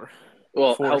 for sure,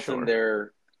 Well, for health in sure.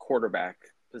 their quarterback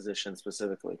position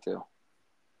specifically, too.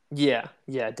 Yeah,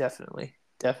 yeah, definitely,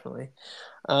 definitely.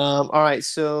 All right,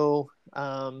 so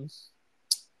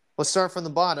let's start from the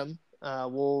bottom.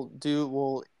 Do you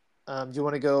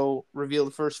want to go reveal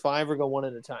the first five or go one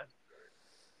at a time?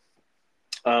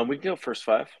 We can go first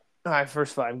five. All right,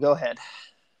 first five. Go ahead.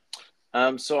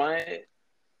 So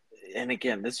and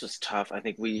again, this was tough. I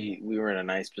think we were in a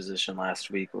nice position last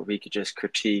week where we could just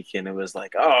critique, and it was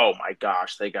like, oh my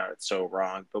gosh, they got it so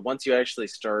wrong. But once you actually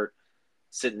start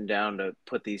sitting down to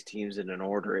put these teams in an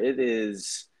order,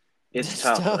 it's It's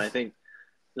tough. And I tough. think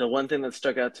the one thing that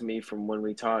stuck out to me from when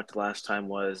we talked last time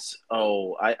was,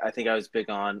 I think I was big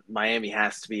on Miami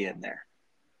has to be in there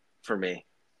for me.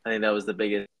 I think that was the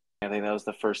biggest. I think that was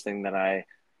the first thing that I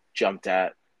jumped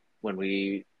at when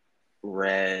we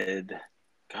read.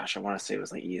 Gosh, I want to say it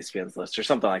was like ESPN's list or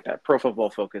something like that, Pro Football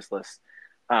Focus list.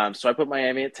 So I put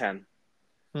Miami at 10.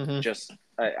 Mm-hmm. Just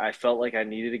I felt like I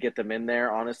needed to get them in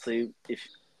there. Honestly, if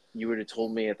you would have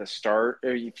told me at the start,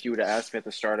 or if you would have asked me at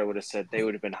the start, I would have said they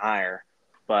would have been higher.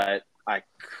 But I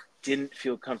didn't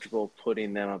feel comfortable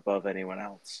putting them above anyone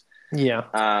else. Yeah.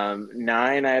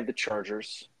 9, I have the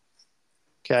Chargers.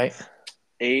 Okay.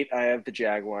 8, I have the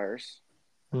Jaguars.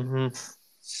 Mm-hmm.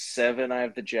 7, I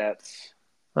have the Jets.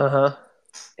 Uh-huh.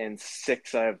 And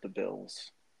 6, I have the Bills.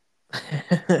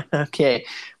 Okay.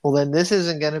 Well, then this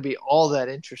isn't going to be all that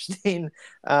interesting.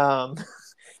 Um,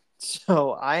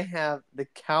 So I have the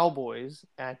Cowboys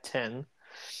at 10.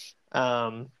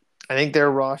 I think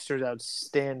their roster is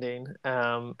outstanding.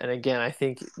 And again, I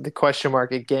think the question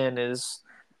mark again is,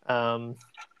 I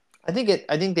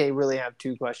think they really have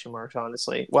two question marks,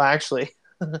 honestly. Well, actually,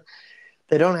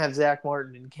 they don't have Zach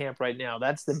Martin in camp right now.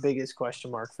 That's the biggest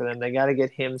question mark for them. They got to get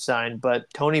him signed. But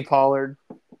Tony Pollard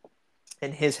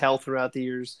and his health throughout the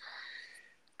years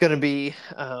going to be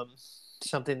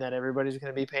something that everybody's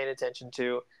going to be paying attention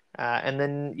to. And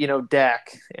then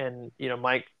Dak and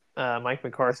Mike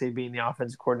McCarthy being the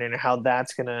offensive coordinator, how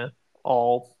that's going to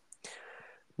all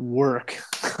work.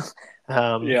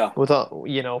 Yeah. With all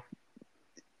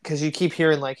because you keep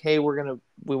hearing like, hey,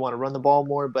 we want to run the ball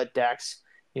more, but Dak's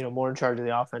more in charge of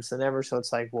the offense than ever. So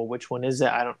it's like, well, which one is it?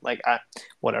 I don't like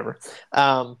whatever.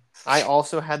 I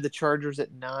also had the Chargers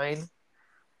at 9.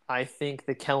 I think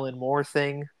the Kellen Moore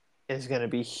thing is going to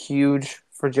be huge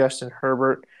for Justin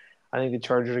Herbert. I think the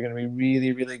Chargers are going to be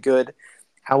really, really good.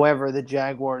 However, the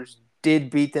Jaguars did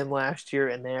beat them last year,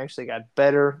 and they actually got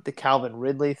better. The Calvin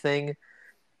Ridley thing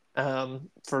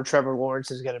for Trevor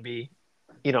Lawrence is going to be,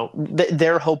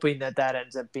 they're hoping that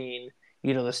ends up being, the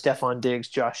Stephon Diggs,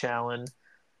 Josh Allen,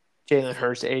 Jalen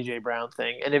Hurts, A.J. Brown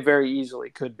thing, and it very easily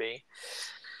could be.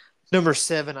 Number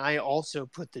 7, I also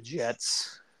put the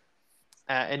Jets.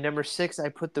 And number 6, I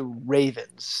put the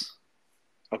Ravens.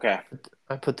 Okay.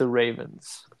 I put the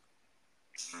Ravens.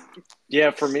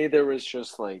 Yeah, for me, there was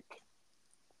just like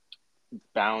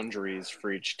boundaries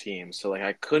for each team. So like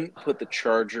I couldn't put the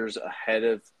Chargers ahead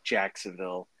of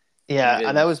Jacksonville, Yeah, that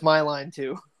even was my line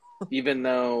too. even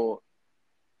though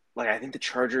like I think the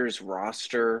Chargers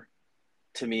roster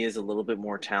to me is a little bit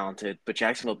more talented, but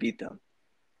Jacksonville beat them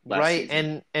last Right,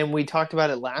 season. and we talked about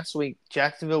it last week.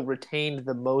 Jacksonville retained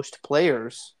the most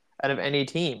players out of any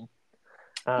team.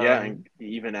 Yeah, and Um,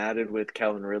 even added with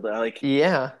Calvin Ridley.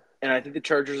 yeah, And I think the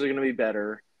Chargers are going to be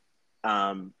better.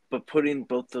 But putting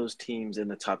both those teams in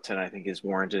the top 10, I think, is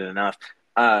warranted enough.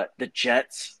 The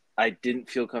Jets, I didn't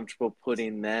feel comfortable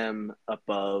putting them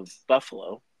above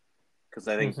Buffalo because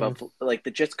I think hmm Buffalo, like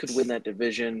the Jets could win that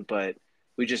division, but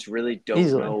we just really don't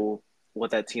easily. know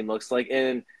what that team looks like.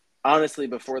 And honestly,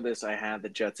 before this, I had the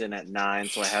Jets in at 9,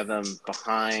 so I have them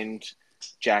behind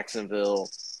Jacksonville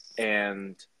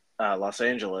and Los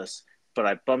Angeles, but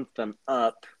I bumped them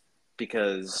up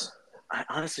because I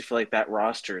honestly feel like that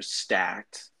roster is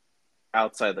stacked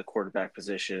outside the quarterback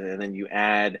position, and then you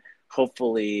add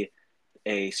hopefully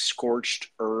a scorched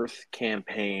earth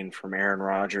campaign from Aaron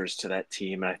Rodgers to that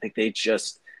team, and I think they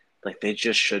just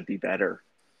should be better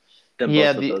than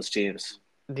Yeah, both of the those teams.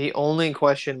 the only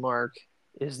question mark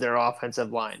is their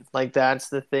offensive line. Like that's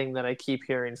the thing that I keep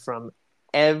hearing from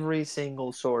every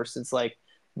single source. It's like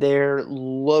they're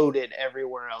loaded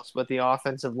everywhere else, but the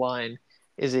offensive line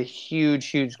is a huge,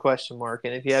 huge question mark.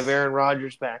 And if you have Aaron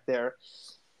Rodgers back there,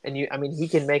 and he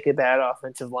can make a bad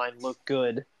offensive line look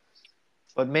good.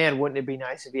 But man, wouldn't it be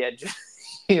nice if he had just,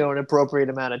 an appropriate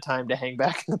amount of time to hang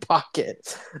back in the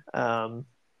pocket? Um,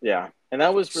 Yeah, and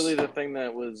that was really the thing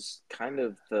that was kind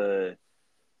of the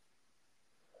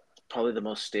probably the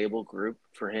most stable group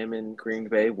for him in Green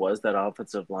Bay was that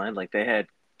offensive line. Like they had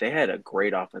a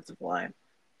great offensive line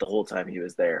the whole time he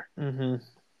was there. mm-hmm.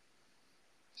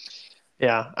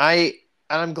 Yeah,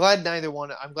 I'm glad neither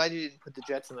one. I'm glad you didn't put the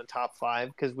Jets in the top 5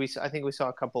 because I think we saw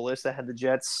a couple lists that had the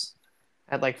Jets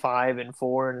at like 5 and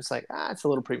 4, and it's like it's a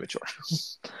little premature.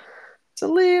 It's a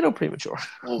little premature.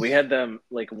 Well, we had them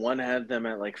like one had them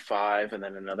at like 5 and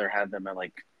then another had them at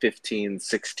like 15,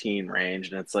 16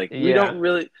 range and it's like Yeah.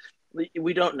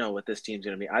 we don't know what this team's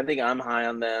going to be. I think I'm high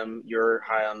on them, you're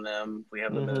high on them. We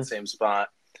have them in the Mm-hmm. same spot.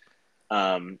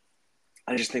 Um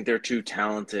I just think they're too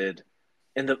talented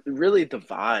and the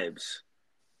vibes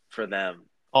for them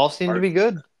All seem to are be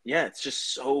good. yeah, it's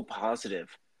just so positive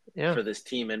Yeah. for this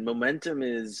team and momentum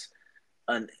is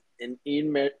an an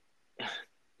in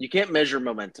you can't measure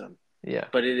momentum, Yeah.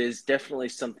 but it is definitely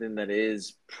something that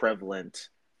is prevalent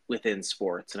within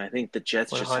sports. And I think the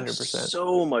Jets just have 100%.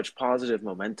 so much positive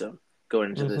momentum going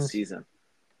into this Mm-hmm. season.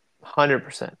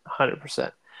 100%.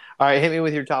 100%. All right, hit me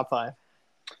with your top 5.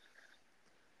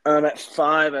 At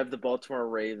 5, I have the Baltimore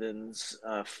Ravens.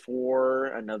 4,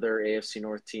 another AFC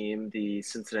North team, the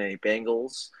Cincinnati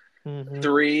Bengals. Mm-hmm.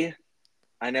 3,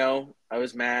 I know I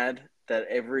was mad that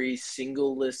every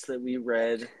single list that we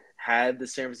read had the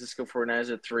San Francisco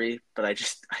 49ers at 3, but I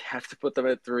have to put them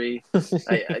at 3.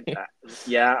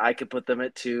 Yeah, I could put them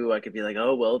at 2. I could be like,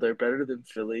 oh well, they're better than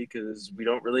Philly because we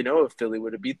don't really know if Philly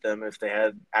would have beat them if they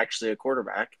had actually a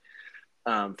quarterback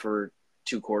for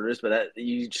 2 quarters. But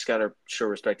you just got to show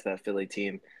respect to that Philly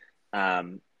team.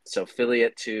 So Philly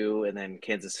at 2, and then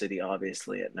Kansas City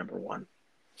obviously at number 1.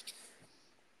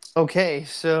 Okay,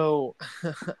 so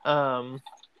um,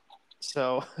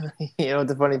 so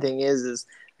the funny thing is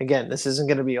again, this isn't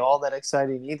going to be all that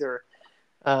exciting either.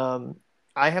 Um,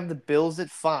 I have the Bills at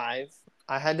 5.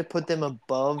 I had to put them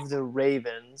above the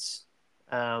Ravens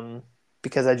um,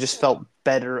 because I just felt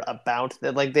better about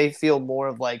that. Like they feel more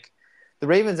of like the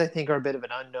Ravens. I think are a bit of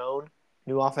an unknown.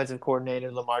 New offensive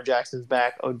coordinator, Lamar Jackson's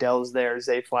back. Odell's there.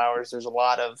 Zay Flowers. There's a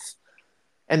lot of,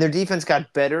 and their defense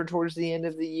got better towards the end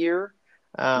of the year.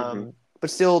 Hmm.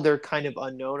 But still, they're kind of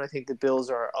unknown. I think the Bills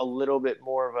are a little bit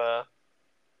more of a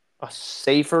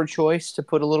safer choice to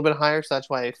put a little bit higher. So that's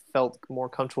why I felt more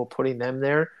comfortable putting them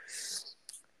there.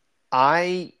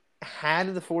 I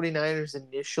had the 49ers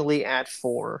initially at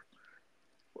 4,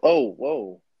 Oh,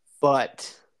 whoa,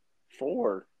 but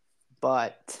four,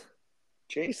 but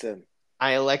Jason.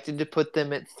 I elected to put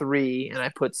them at 3 and I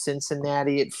put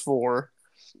Cincinnati at 4.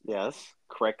 Yes,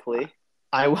 correctly.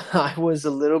 I, I was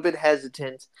a little bit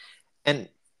hesitant and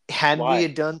Why?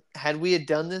 had we had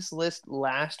done this list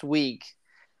last week,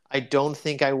 I don't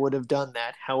think I would have done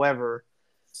that. However,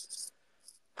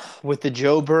 with the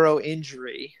Joe Burrow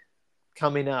injury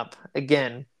coming up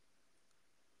again,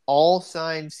 all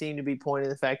signs seem to be pointing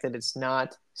to the fact that it's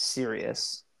not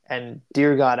serious. And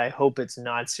dear God, I hope it's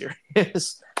not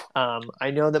serious.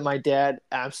 I know that my dad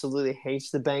absolutely hates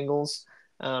the Bengals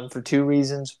for 2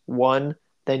 reasons. One,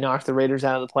 they knocked the Raiders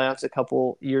out of the playoffs a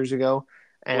couple years ago,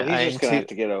 Well, he's just and gonna two, have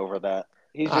to get over that.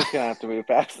 He's just gonna have to move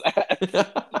past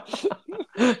that.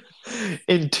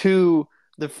 and two,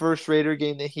 the first Raider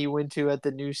game that he went to at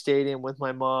the new stadium with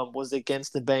my mom was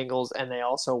against the Bengals, and they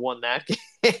also won that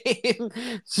game.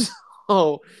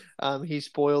 So he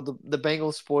spoiled the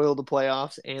Bengals spoiled the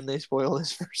playoffs, and they spoiled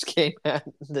his first game at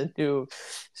the new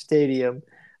stadium.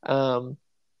 Um,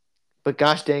 but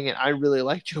gosh dang it, I really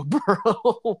like Joe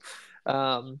Burrow.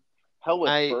 um, Hell with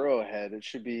I Burrowhead. It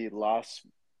should be Las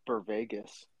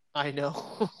Vegas. I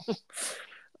know.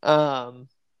 um,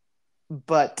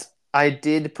 but I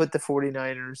did put the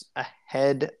 49ers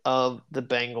ahead of the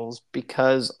Bengals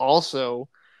because also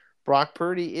Brock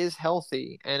Purdy is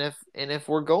healthy. And if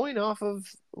we're going off of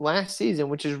last season,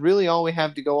 which is really all we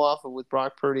have to go off of with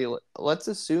Brock Purdy, let's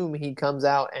assume he comes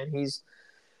out and he's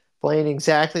playing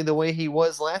exactly the way he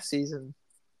was last season.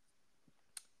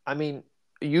 I mean,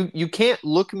 you can't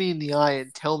look me in the eye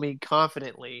and tell me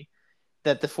confidently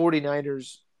that the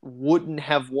 49ers wouldn't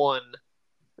have won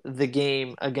the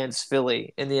game against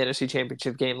Philly in the NFC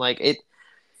Championship game. Like it,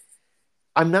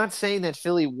 I'm not saying that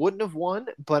Philly wouldn't have won,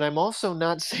 but I'm also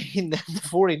not saying that the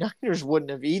 49ers wouldn't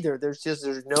have either. There's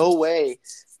no way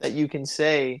that you can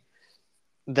say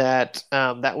that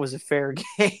that was a fair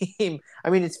game. I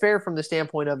mean, it's fair from the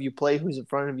standpoint of you play who's in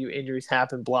front of you, injuries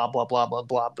happen, blah, blah, blah, blah,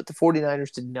 blah. But the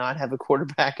 49ers did not have a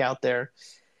quarterback out there.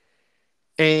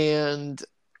 And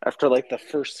After like the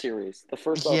first series, the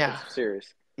first yeah, offensive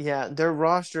series. yeah, their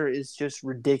roster is just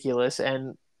ridiculous.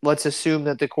 And let's assume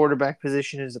that the quarterback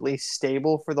position is at least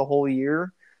stable for the whole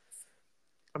year.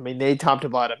 I mean, they top to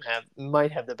bottom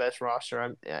might have the best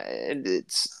roster.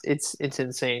 It's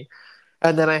insane.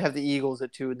 And then I have the Eagles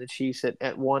at 2 and the Chiefs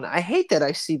at 1. I hate that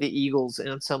I see the Eagles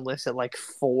on some lists at like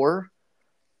 4.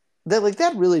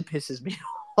 That really pisses me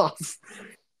off.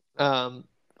 Um,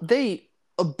 they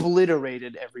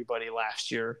obliterated everybody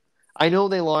last year. I know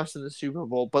they lost in the Super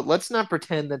Bowl, but let's not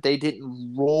pretend that they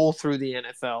didn't roll through the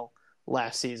NFL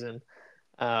last season.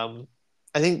 Um,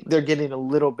 I think they're getting a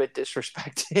little bit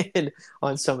disrespected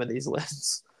on some of these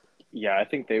lists. Yeah, I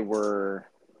think they were.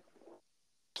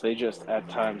 They just at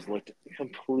times looked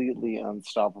completely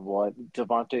unstoppable.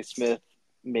 Devontae Smith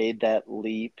made that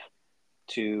leap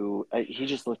to. He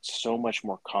just looked so much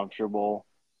more comfortable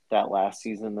that last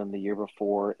season than the year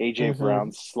before. AJ Mm-hmm.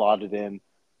 Brown slotted in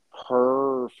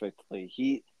perfectly.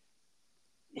 He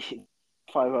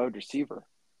 5 wide receiver.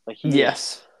 Like he is.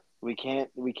 Yes, We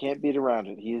can't beat around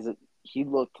it. He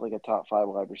looked like a top 5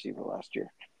 wide receiver last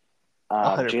year.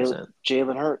 100%.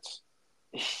 Jalen Hurts.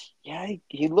 Yeah,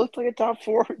 he looked like a top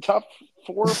 4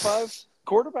 or 5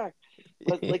 quarterback.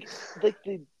 But like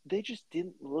they just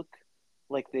didn't look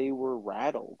like they were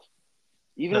rattled.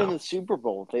 Even in No. the Super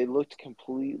Bowl, they looked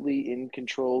completely in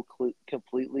control,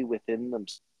 completely within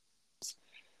themselves.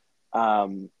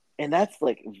 And that's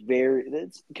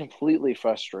completely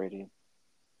frustrating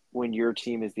when your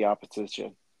team is the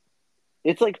opposition.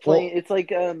 It's like playing. Well, It's like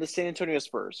the San Antonio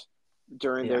Spurs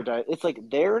during their yeah. diet. It's like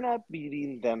they're not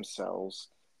beating themselves.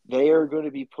 They are going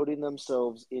to be putting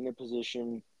themselves in a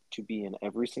position to be in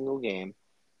every single game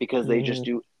because they just Mhm.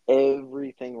 do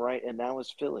everything right. And that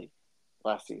was Philly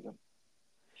last season.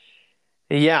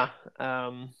 Yeah.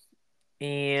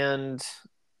 And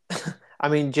I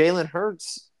mean, Jalen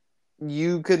Hurts.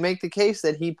 you could make the case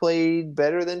that he played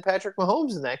better than Patrick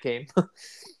Mahomes in that game.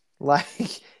 Like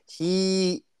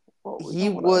he Well, we he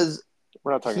don't want to. was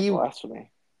We're not talking he. blasphemy.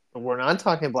 We're not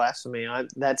talking blasphemy.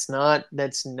 That's not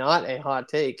a hot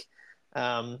take.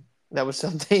 That was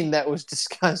something that was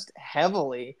discussed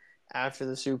heavily after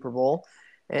the Super Bowl.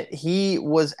 And he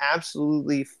was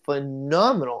absolutely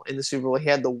phenomenal in the Super Bowl. He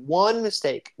had the one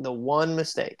mistake.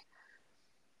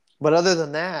 But other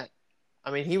than that,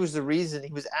 I mean, he was the reason.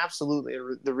 He was absolutely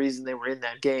the reason they were in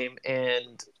that game.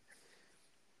 And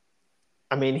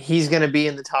I mean, he's going to be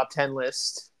in the top 10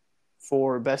 list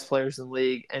for best players in the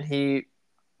league, and he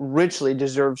richly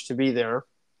deserves to be there.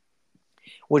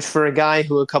 Which, for a guy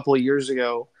who a couple of years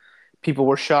ago, people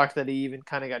were shocked that he even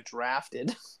kind of got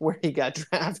drafted where he got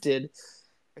drafted.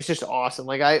 It's just awesome.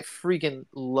 Like, I freaking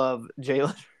love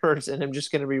Jalen Hurts, and I'm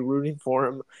just going to be rooting for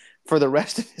him for the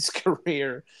rest of his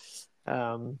career.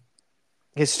 Um,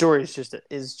 his story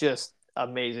is just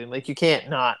amazing. Like, you can't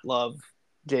not love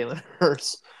Jalen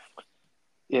Hurts.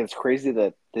 Yeah, it's crazy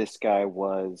that this guy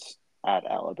was at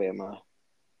Alabama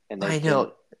and I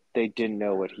know. they didn't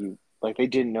know they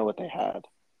didn't know what they had.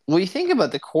 Well, you think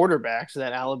about the quarterbacks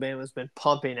that Alabama's been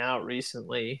pumping out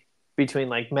recently between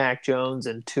like Mac Jones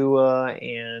and Tua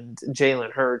and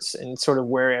Jalen Hurts and sort of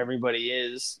where everybody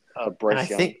is. And I Bryce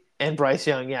Young. think and Bryce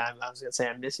Young, yeah, I was gonna say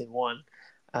I'm missing one.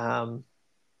 Um,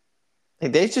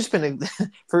 like they've just been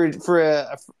for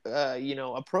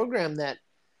a program that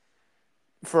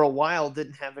for a while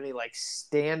didn't have any like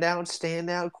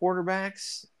standout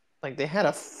quarterbacks. Like they had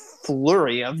a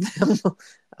flurry of them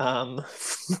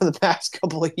for the past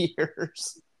couple of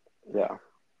years. Yeah,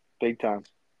 big time.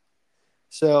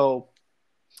 So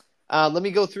let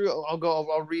me go through.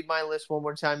 I'll read my list one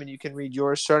more time, and you can read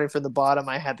yours. Starting from the bottom,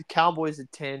 I had the Cowboys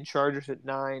at 10, Chargers at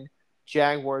 9,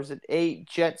 Jaguars at 8,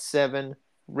 Jets 7,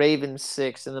 Ravens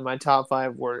 6, and then my top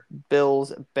 5 were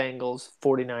Bills, Bengals,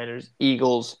 49ers,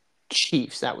 Eagles,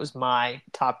 Chiefs. That was my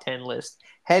top 10 list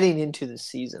heading into the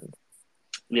season.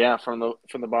 Yeah, from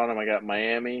the bottom, I got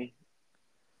Miami,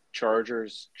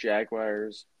 Chargers,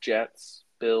 Jaguars, Jets,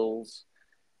 Bills,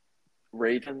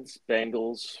 Ravens,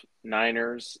 Bengals,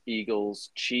 Niners, Eagles,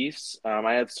 Chiefs.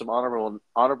 I had some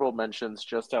honorable mentions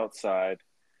just outside.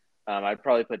 I'd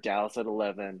probably put Dallas at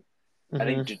 11. I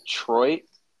think Mm-hmm. Detroit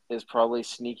is probably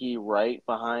sneaky right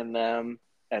behind them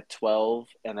at 12,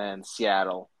 and then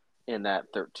Seattle in that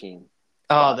 13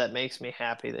 Oh, spot. that makes me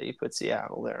happy that you put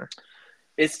Seattle there.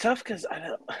 It's tough because I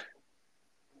don't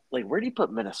like where do you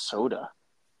put Minnesota?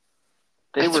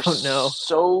 They I were don't know.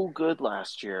 so good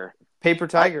last year. Paper I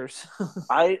Tigers.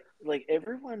 I like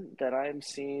everyone that I'm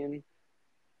seeing.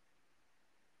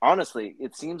 Honestly,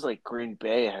 it seems like Green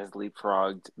Bay has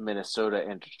leapfrogged Minnesota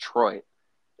and Detroit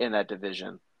in that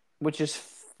division. Which is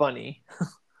funny.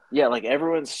 Yeah, like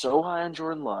everyone's so high on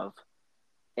Jordan Love,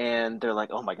 and they're like,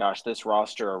 "Oh my gosh, this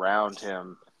roster around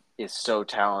him is so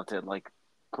talented." Like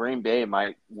Green Bay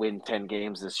might win 10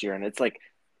 games this year, and it's like,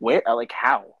 where, like,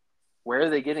 how? Where are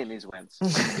they getting these wins?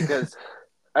 Because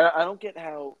I don't get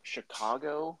how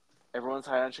Chicago. Everyone's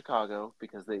high on Chicago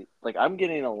because they like. I'm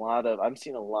seeing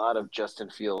a lot of Justin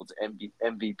Fields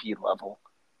MVP level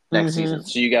next season. Mm-hmm.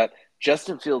 So you got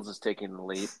Justin Fields is taking the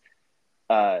lead.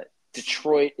 Uh,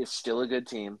 Detroit is still a good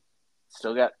team.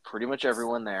 Still got pretty much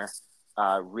everyone there.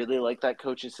 Really like that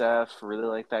coaching staff. Really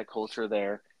like that culture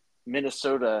there.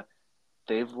 Minnesota,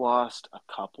 they've lost a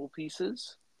couple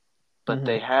pieces, but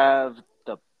they Mm-hmm. have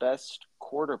the best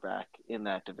quarterback in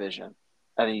that division.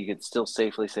 I think you could still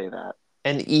safely say that.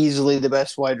 And easily the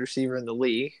best wide receiver in the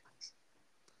league.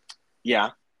 Yeah,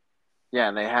 yeah,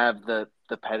 and they have the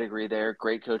pedigree there.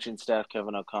 Great coaching staff,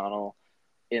 Kevin O'Connell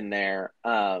in there.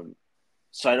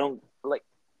 So I don't like.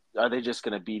 Are they just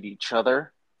going to beat each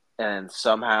other, and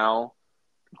somehow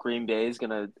Green Bay is going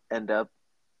to end up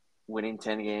winning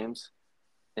 10 games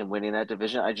and winning that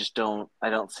division? I just don't. I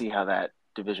don't see how that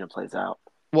division plays out.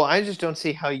 Well, I just don't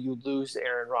see how you lose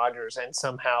Aaron Rodgers and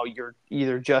somehow you're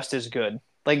either just as good.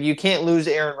 Like you can't lose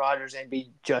Aaron Rodgers and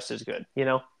be just as good, you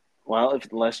know? Well,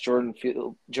 if unless Jordan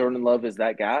Love is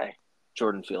that guy,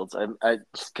 Jordan Fields. I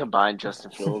combined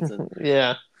Justin Fields and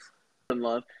Yeah.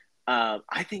 Love.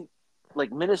 I think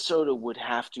like Minnesota would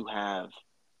have to have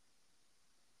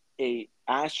a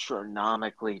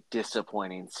astronomically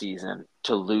disappointing season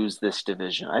to lose this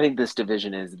division. I think this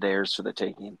division is theirs for the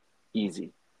taking.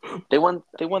 Easy. They won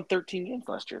 13 games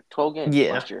last year, 12 games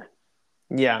Yeah. last year.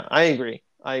 Yeah, I agree.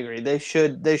 I agree. They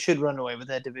should run away with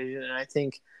that division, and I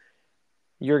think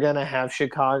you're gonna have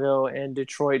Chicago and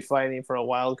Detroit fighting for a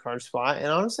wild card spot. And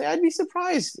honestly, I'd be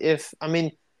surprised if I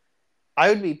mean I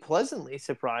would be pleasantly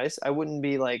surprised. I wouldn't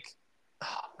be like,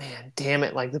 oh man, damn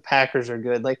it, like the Packers are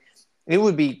good. Like It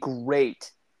would be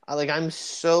great. I'm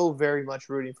so very much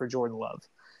rooting for Jordan Love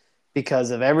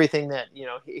because of everything that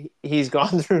he's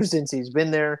gone through since he's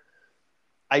been there.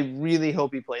 I really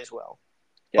hope he plays well,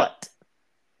 Yep. but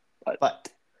But but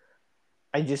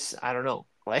I don't know.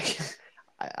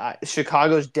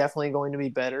 Chicago's definitely going to be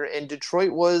better, and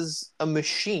Detroit was a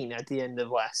machine at the end of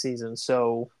last season.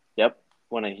 So yep,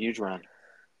 won a huge run.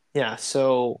 yeah,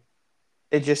 so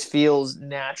it just feels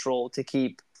natural to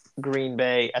keep Green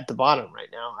Bay at the bottom right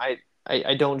now.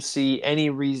 I don't see any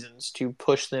reasons to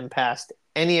push them past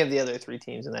any of the other three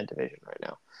teams in that division right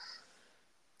now.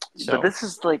 But So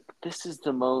this is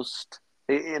the most,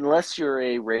 unless you're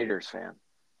a Raiders fan,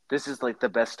 this is like the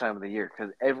best time of the year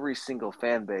because every single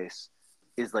fan base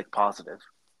is like positive,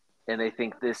 and they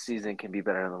think this season can be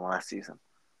better than last season,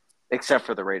 except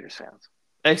for the Raiders fans.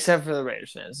 except for the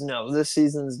Raiders fans, no, this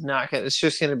season's not gonna. It's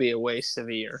just gonna be a waste of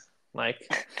a year. Like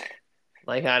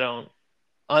I don't.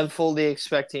 I'm fully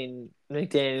expecting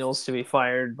McDaniels to be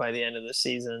fired by the end of the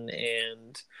season,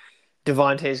 and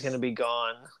Devontae's going to be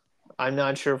gone. I'm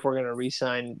not sure if we're going to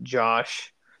re-sign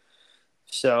Josh.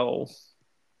 So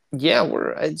yeah,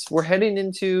 we're heading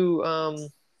into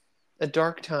a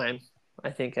dark time, I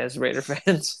think, as Raider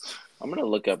fans. I'm gonna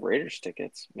look up Raiders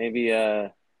tickets. Maybe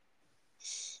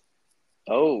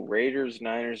Raiders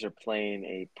Niners are playing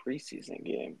a preseason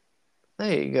game.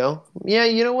 There you go. Yeah,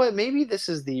 you know what? Maybe this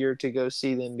is the year to go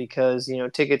see them because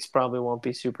tickets probably won't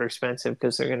be super expensive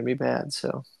because they're going to be bad.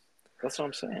 So That's what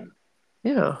I'm saying.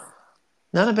 yeah,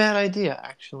 not a bad idea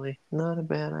actually. Not a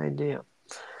bad idea.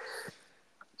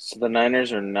 So the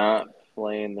Niners are not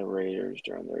playing the Raiders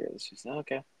during the regular season.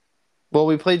 Okay. Well,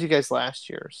 we played you guys last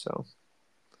year, so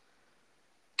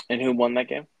And who won that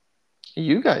game?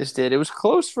 you guys did. It was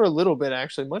close for a little bit,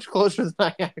 actually, much closer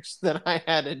than I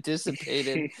had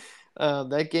anticipated.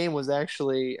 That game was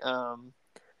actually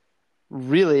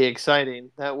really exciting.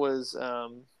 That was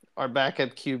our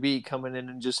backup QB coming in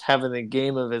and just having the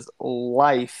game of his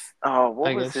life Oh,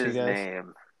 what was against you his guys.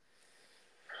 name?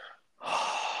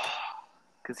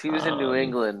 Because he was in New Um,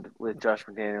 England with Josh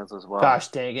McDaniels as well. Gosh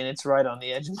dang it, it's right on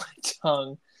the edge of my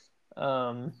tongue.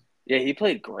 Um, Yeah, he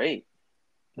played great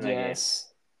in that game. yes.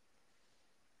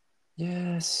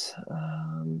 Yes.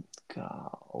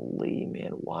 Golly,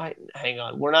 man. Why? Hang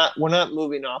on. We're not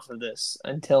moving off of this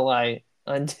until I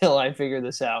figure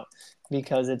this out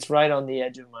because it's right on the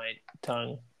edge of my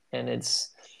tongue and it's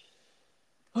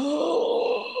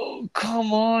oh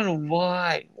come on.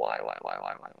 Why?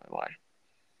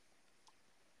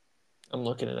 I'm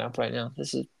looking it up right now.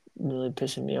 This is really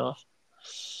pissing me off.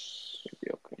 It'll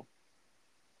be okay.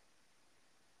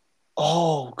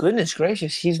 Oh, goodness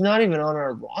gracious. He's not even on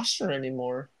our roster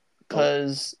anymore. Nope.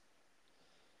 Because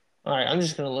all right, I'm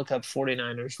just gonna look up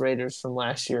 49ers Raiders from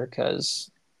last year because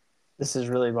this is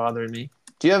really bothering me.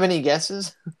 Do you have any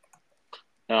guesses?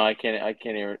 No, I can't. I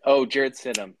can't even. Oh, Jared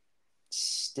Stidham,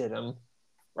 Stidham.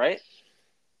 right?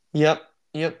 Yep,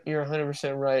 yep, you're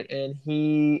 100% right. And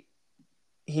he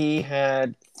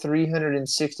had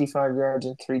 365 yards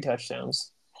and three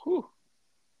touchdowns. Whew.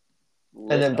 And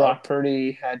Lit then up. Brock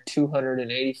Purdy had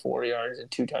 284 yards and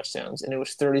two touchdowns, and it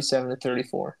was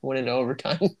 37-34. Went into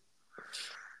overtime.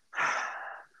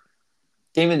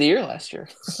 Game of the year last year.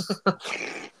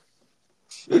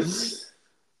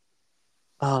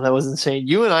 Oh, that was insane.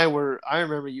 I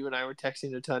remember you and I were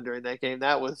texting a ton during that game.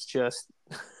 That was just,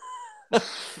 that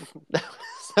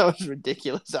was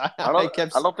ridiculous. I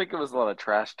kept, I don't think it was a lot of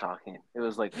trash talking. It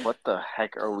was like, what the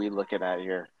heck are we looking at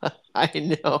here?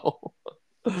 I know.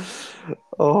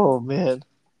 Oh, man.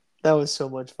 That was so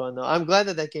much fun, though. I'm glad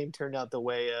that game turned out the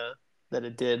way that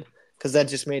it did because that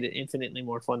just made it infinitely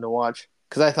more fun to watch.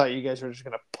 Because I thought you guys were just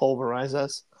going to pulverize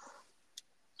us.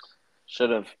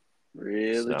 Should have.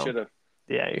 Really So, should have.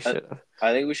 yeah, you should have.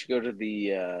 I think we should go to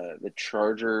the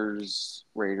Chargers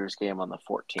Raiders game on the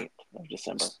 14th of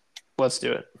December. Let's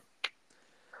do it.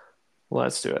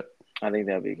 Let's do it. I think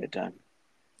that'd be a good time.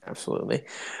 Absolutely.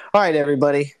 All right,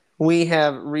 everybody. We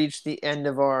have reached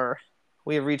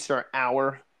our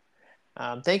hour.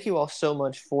 Thank you all so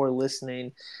much for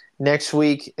listening. Next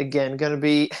week, again, gonna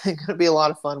be a lot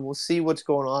of fun. We'll see what's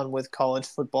going on with college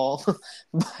football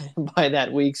by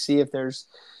that week.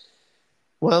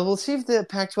 We'll see if the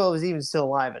Pac-12 is even still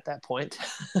alive at that point.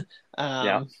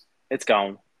 Yeah, it's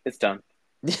gone. It's done.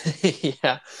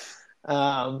 Yeah.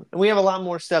 We have a lot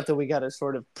more stuff that we got to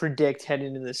sort of predict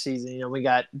heading into the season. We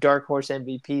got dark horse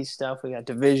MVP stuff. We got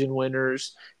division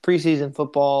winners. Preseason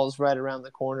football is right around the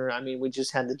corner. I mean, we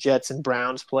just had the Jets and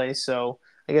Browns play, so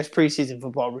I guess preseason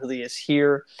football really is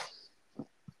here. A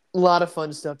lot of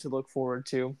fun stuff to look forward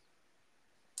to.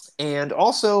 And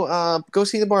also, go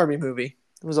see the Barbie movie.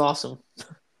 It was awesome.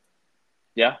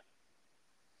 Yeah,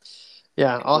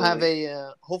 Yeah, I'll have completely.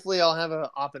 hopefully I'll have a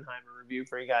Oppenheimer review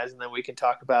for you guys, and then we can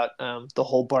talk about the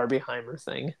whole Barbieheimer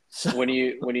thing. So When are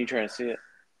you trying to see it?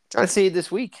 try to see it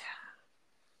this week.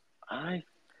 I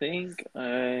think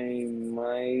I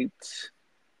might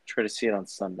try to see it on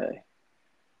Sunday,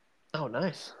 Oh,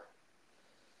 nice.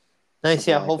 Nice,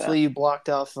 something yeah. like that. Hopefully you blocked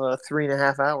off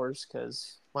 3.5 hours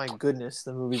because my goodness,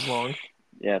 the movie's long.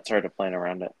 Yeah, it's hard to plan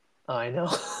around it. I know.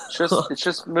 It's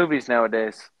just movies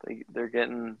nowadays. They're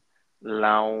getting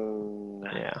long.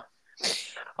 Yeah.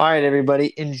 All right,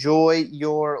 everybody. Enjoy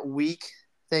your week.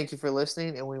 Thank you for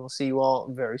listening, and we will see you all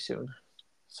very soon.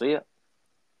 So yeah.